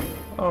losing heart.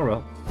 Oh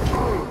well.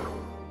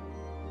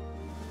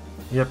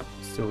 Yep,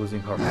 still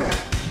losing heart.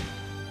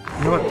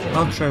 You know what?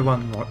 I'll try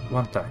one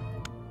time.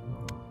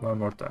 One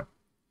more time.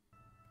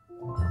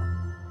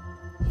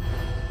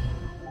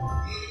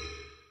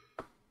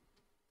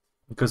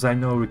 Because I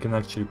know we can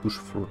actually push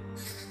through.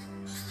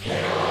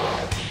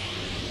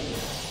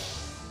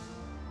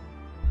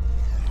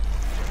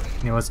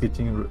 I was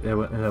getting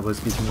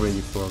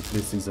ready for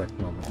this exact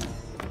moment.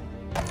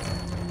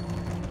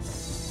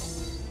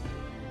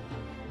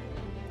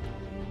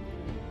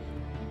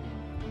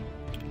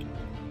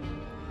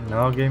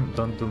 Now game,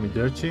 don't do me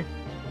dirty.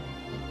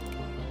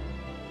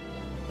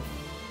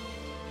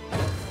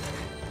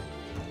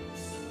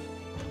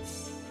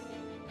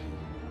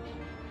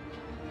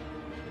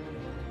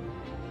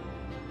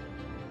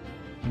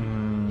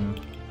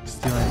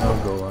 Still a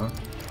no-go, huh?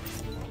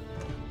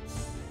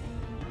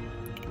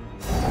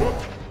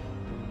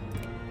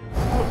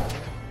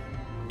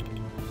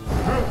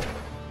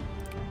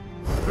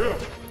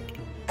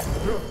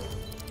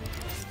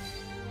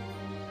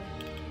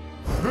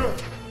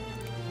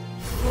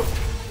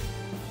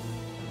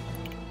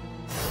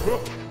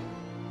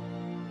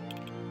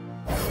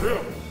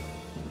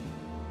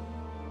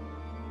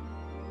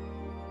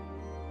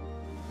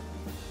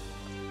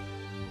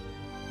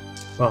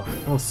 Well,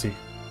 we'll see.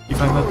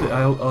 If I'm not,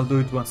 I'll do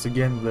it once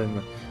again,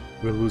 then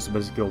we'll lose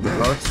basically all the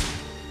cards.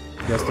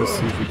 Just to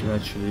see if we can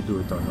actually do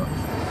it or not.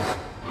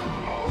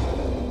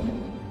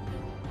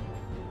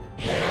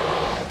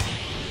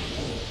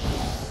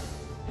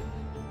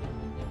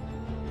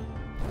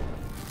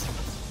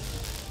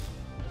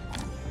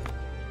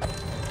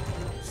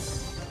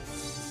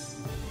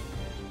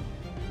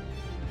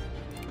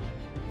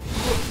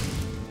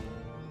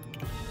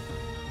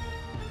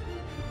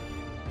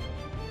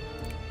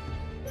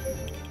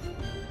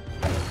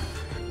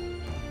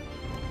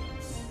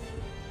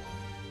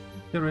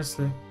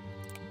 Seriously?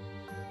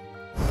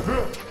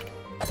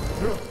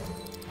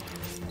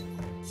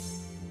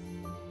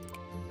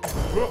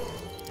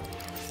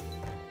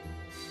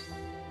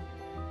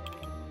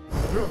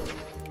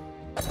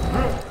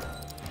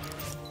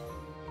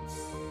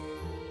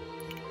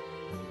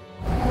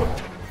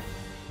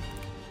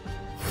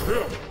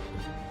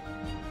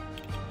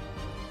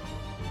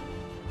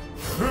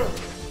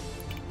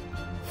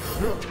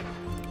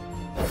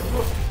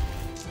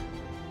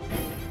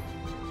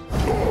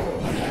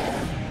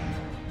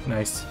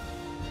 Nice.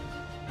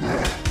 And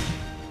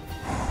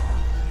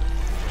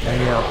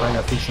yeah, I'll find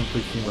affliction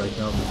with him right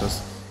now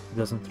because it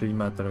doesn't really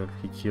matter if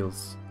he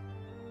kills.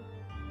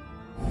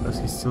 Because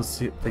he still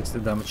takes the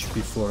damage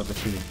before the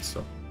healing,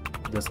 so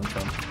it doesn't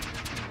count.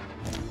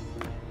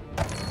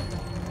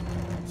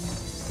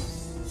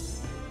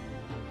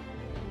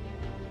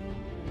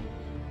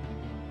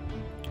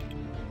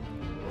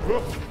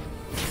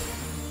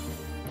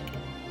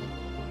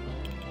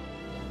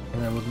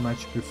 And I would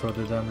much prefer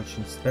the damage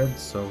instead,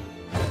 so...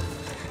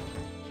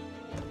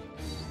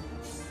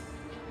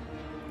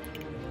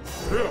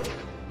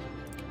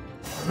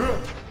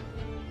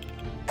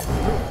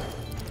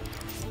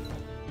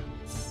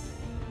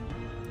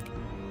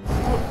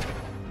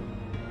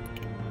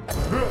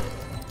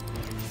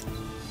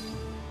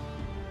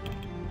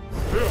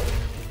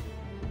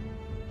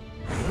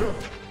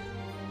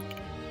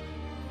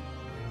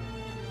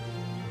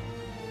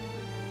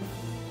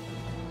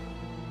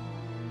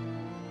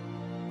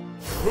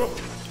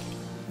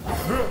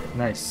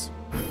 Nice.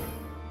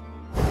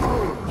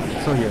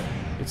 So yeah,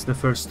 it's the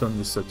first stone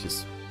with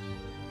Sothis.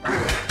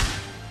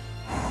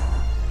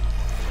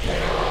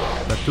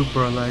 But 2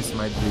 paralyzed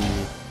might be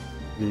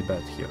really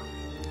bad here.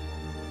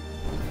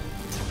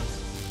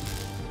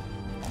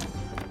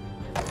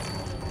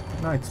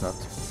 No, it's not.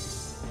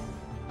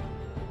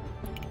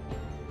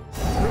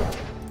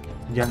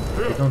 Again,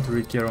 I don't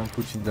really care on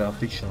putting the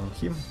affliction on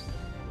him.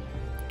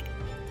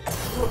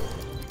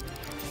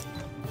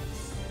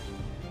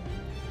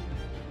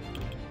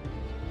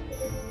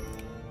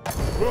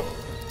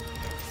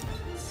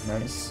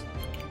 Nice.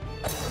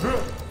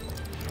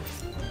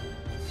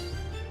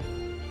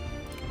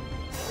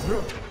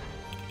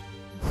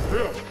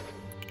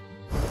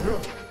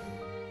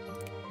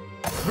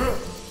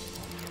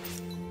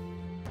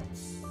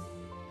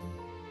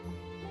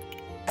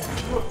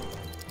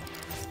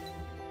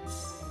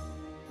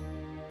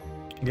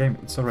 Game,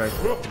 it's alright,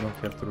 you don't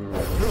have to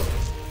reroll this.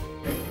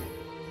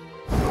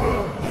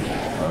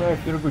 Alright,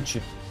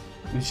 Gucci.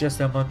 With just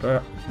the amount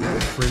of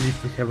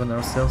relief we have on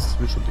ourselves,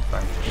 we should be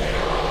fine.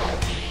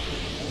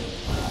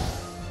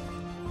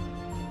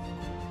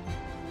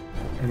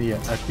 And yeah,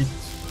 I picked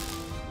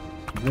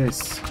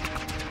this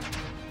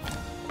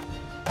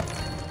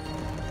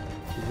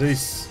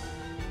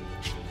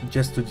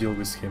just to deal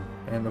with him,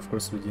 and of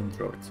course we didn't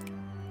draw it.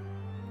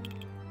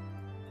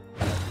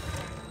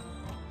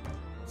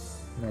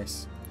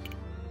 Nice.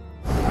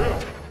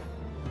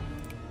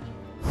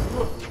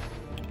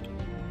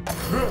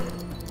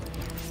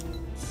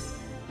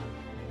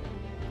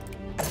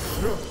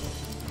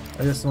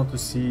 I just want to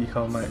see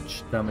how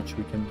much damage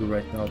we can do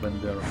right now when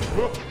they're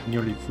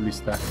nearly fully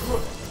stacked.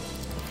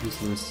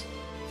 Useless.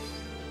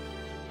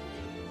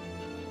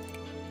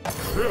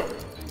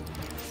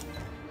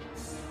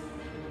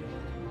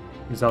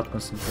 Without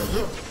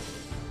concentration.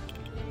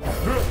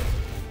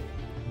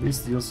 This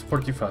deals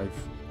 45.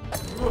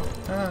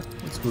 Ah,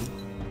 it's good.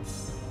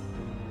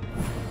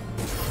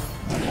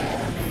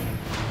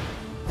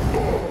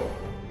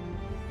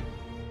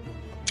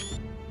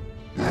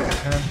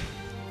 And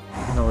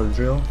you know the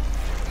drill.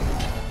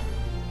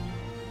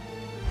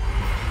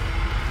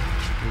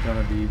 We're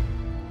gonna be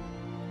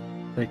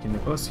taking the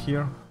boss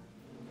here.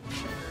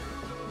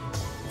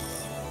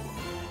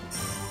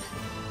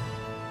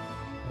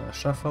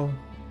 Shuffle.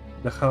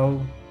 The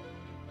howl.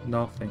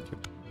 No, thank you.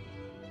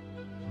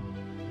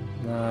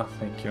 No,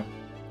 thank you.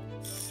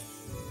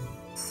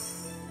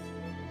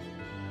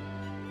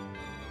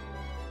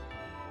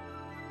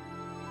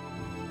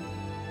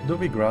 Do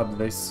we grab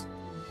this?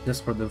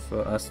 Just for the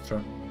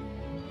Astrea?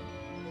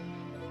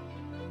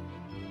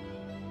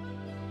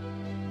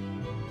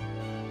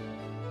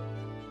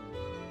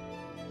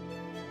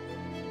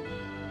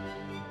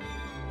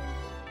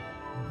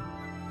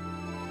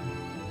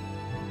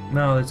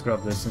 No, let's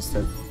grab this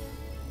instead.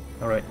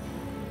 Alright.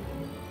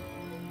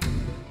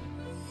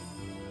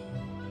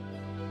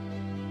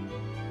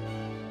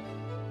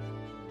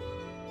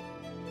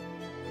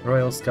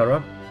 Royal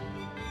Scarab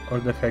or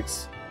the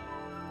Hex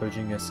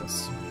Purging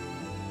Essence?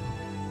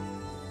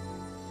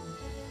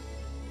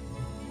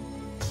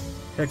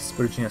 Hex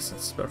Purging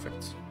Essence,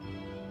 perfect.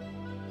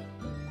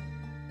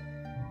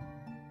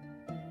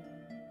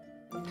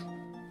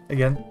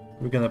 Again,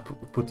 we're gonna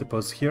put the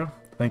pause here.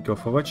 Thank you all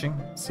for watching.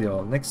 See you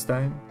all next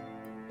time.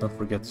 Don't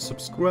forget to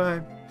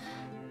subscribe.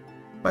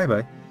 Bye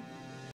bye.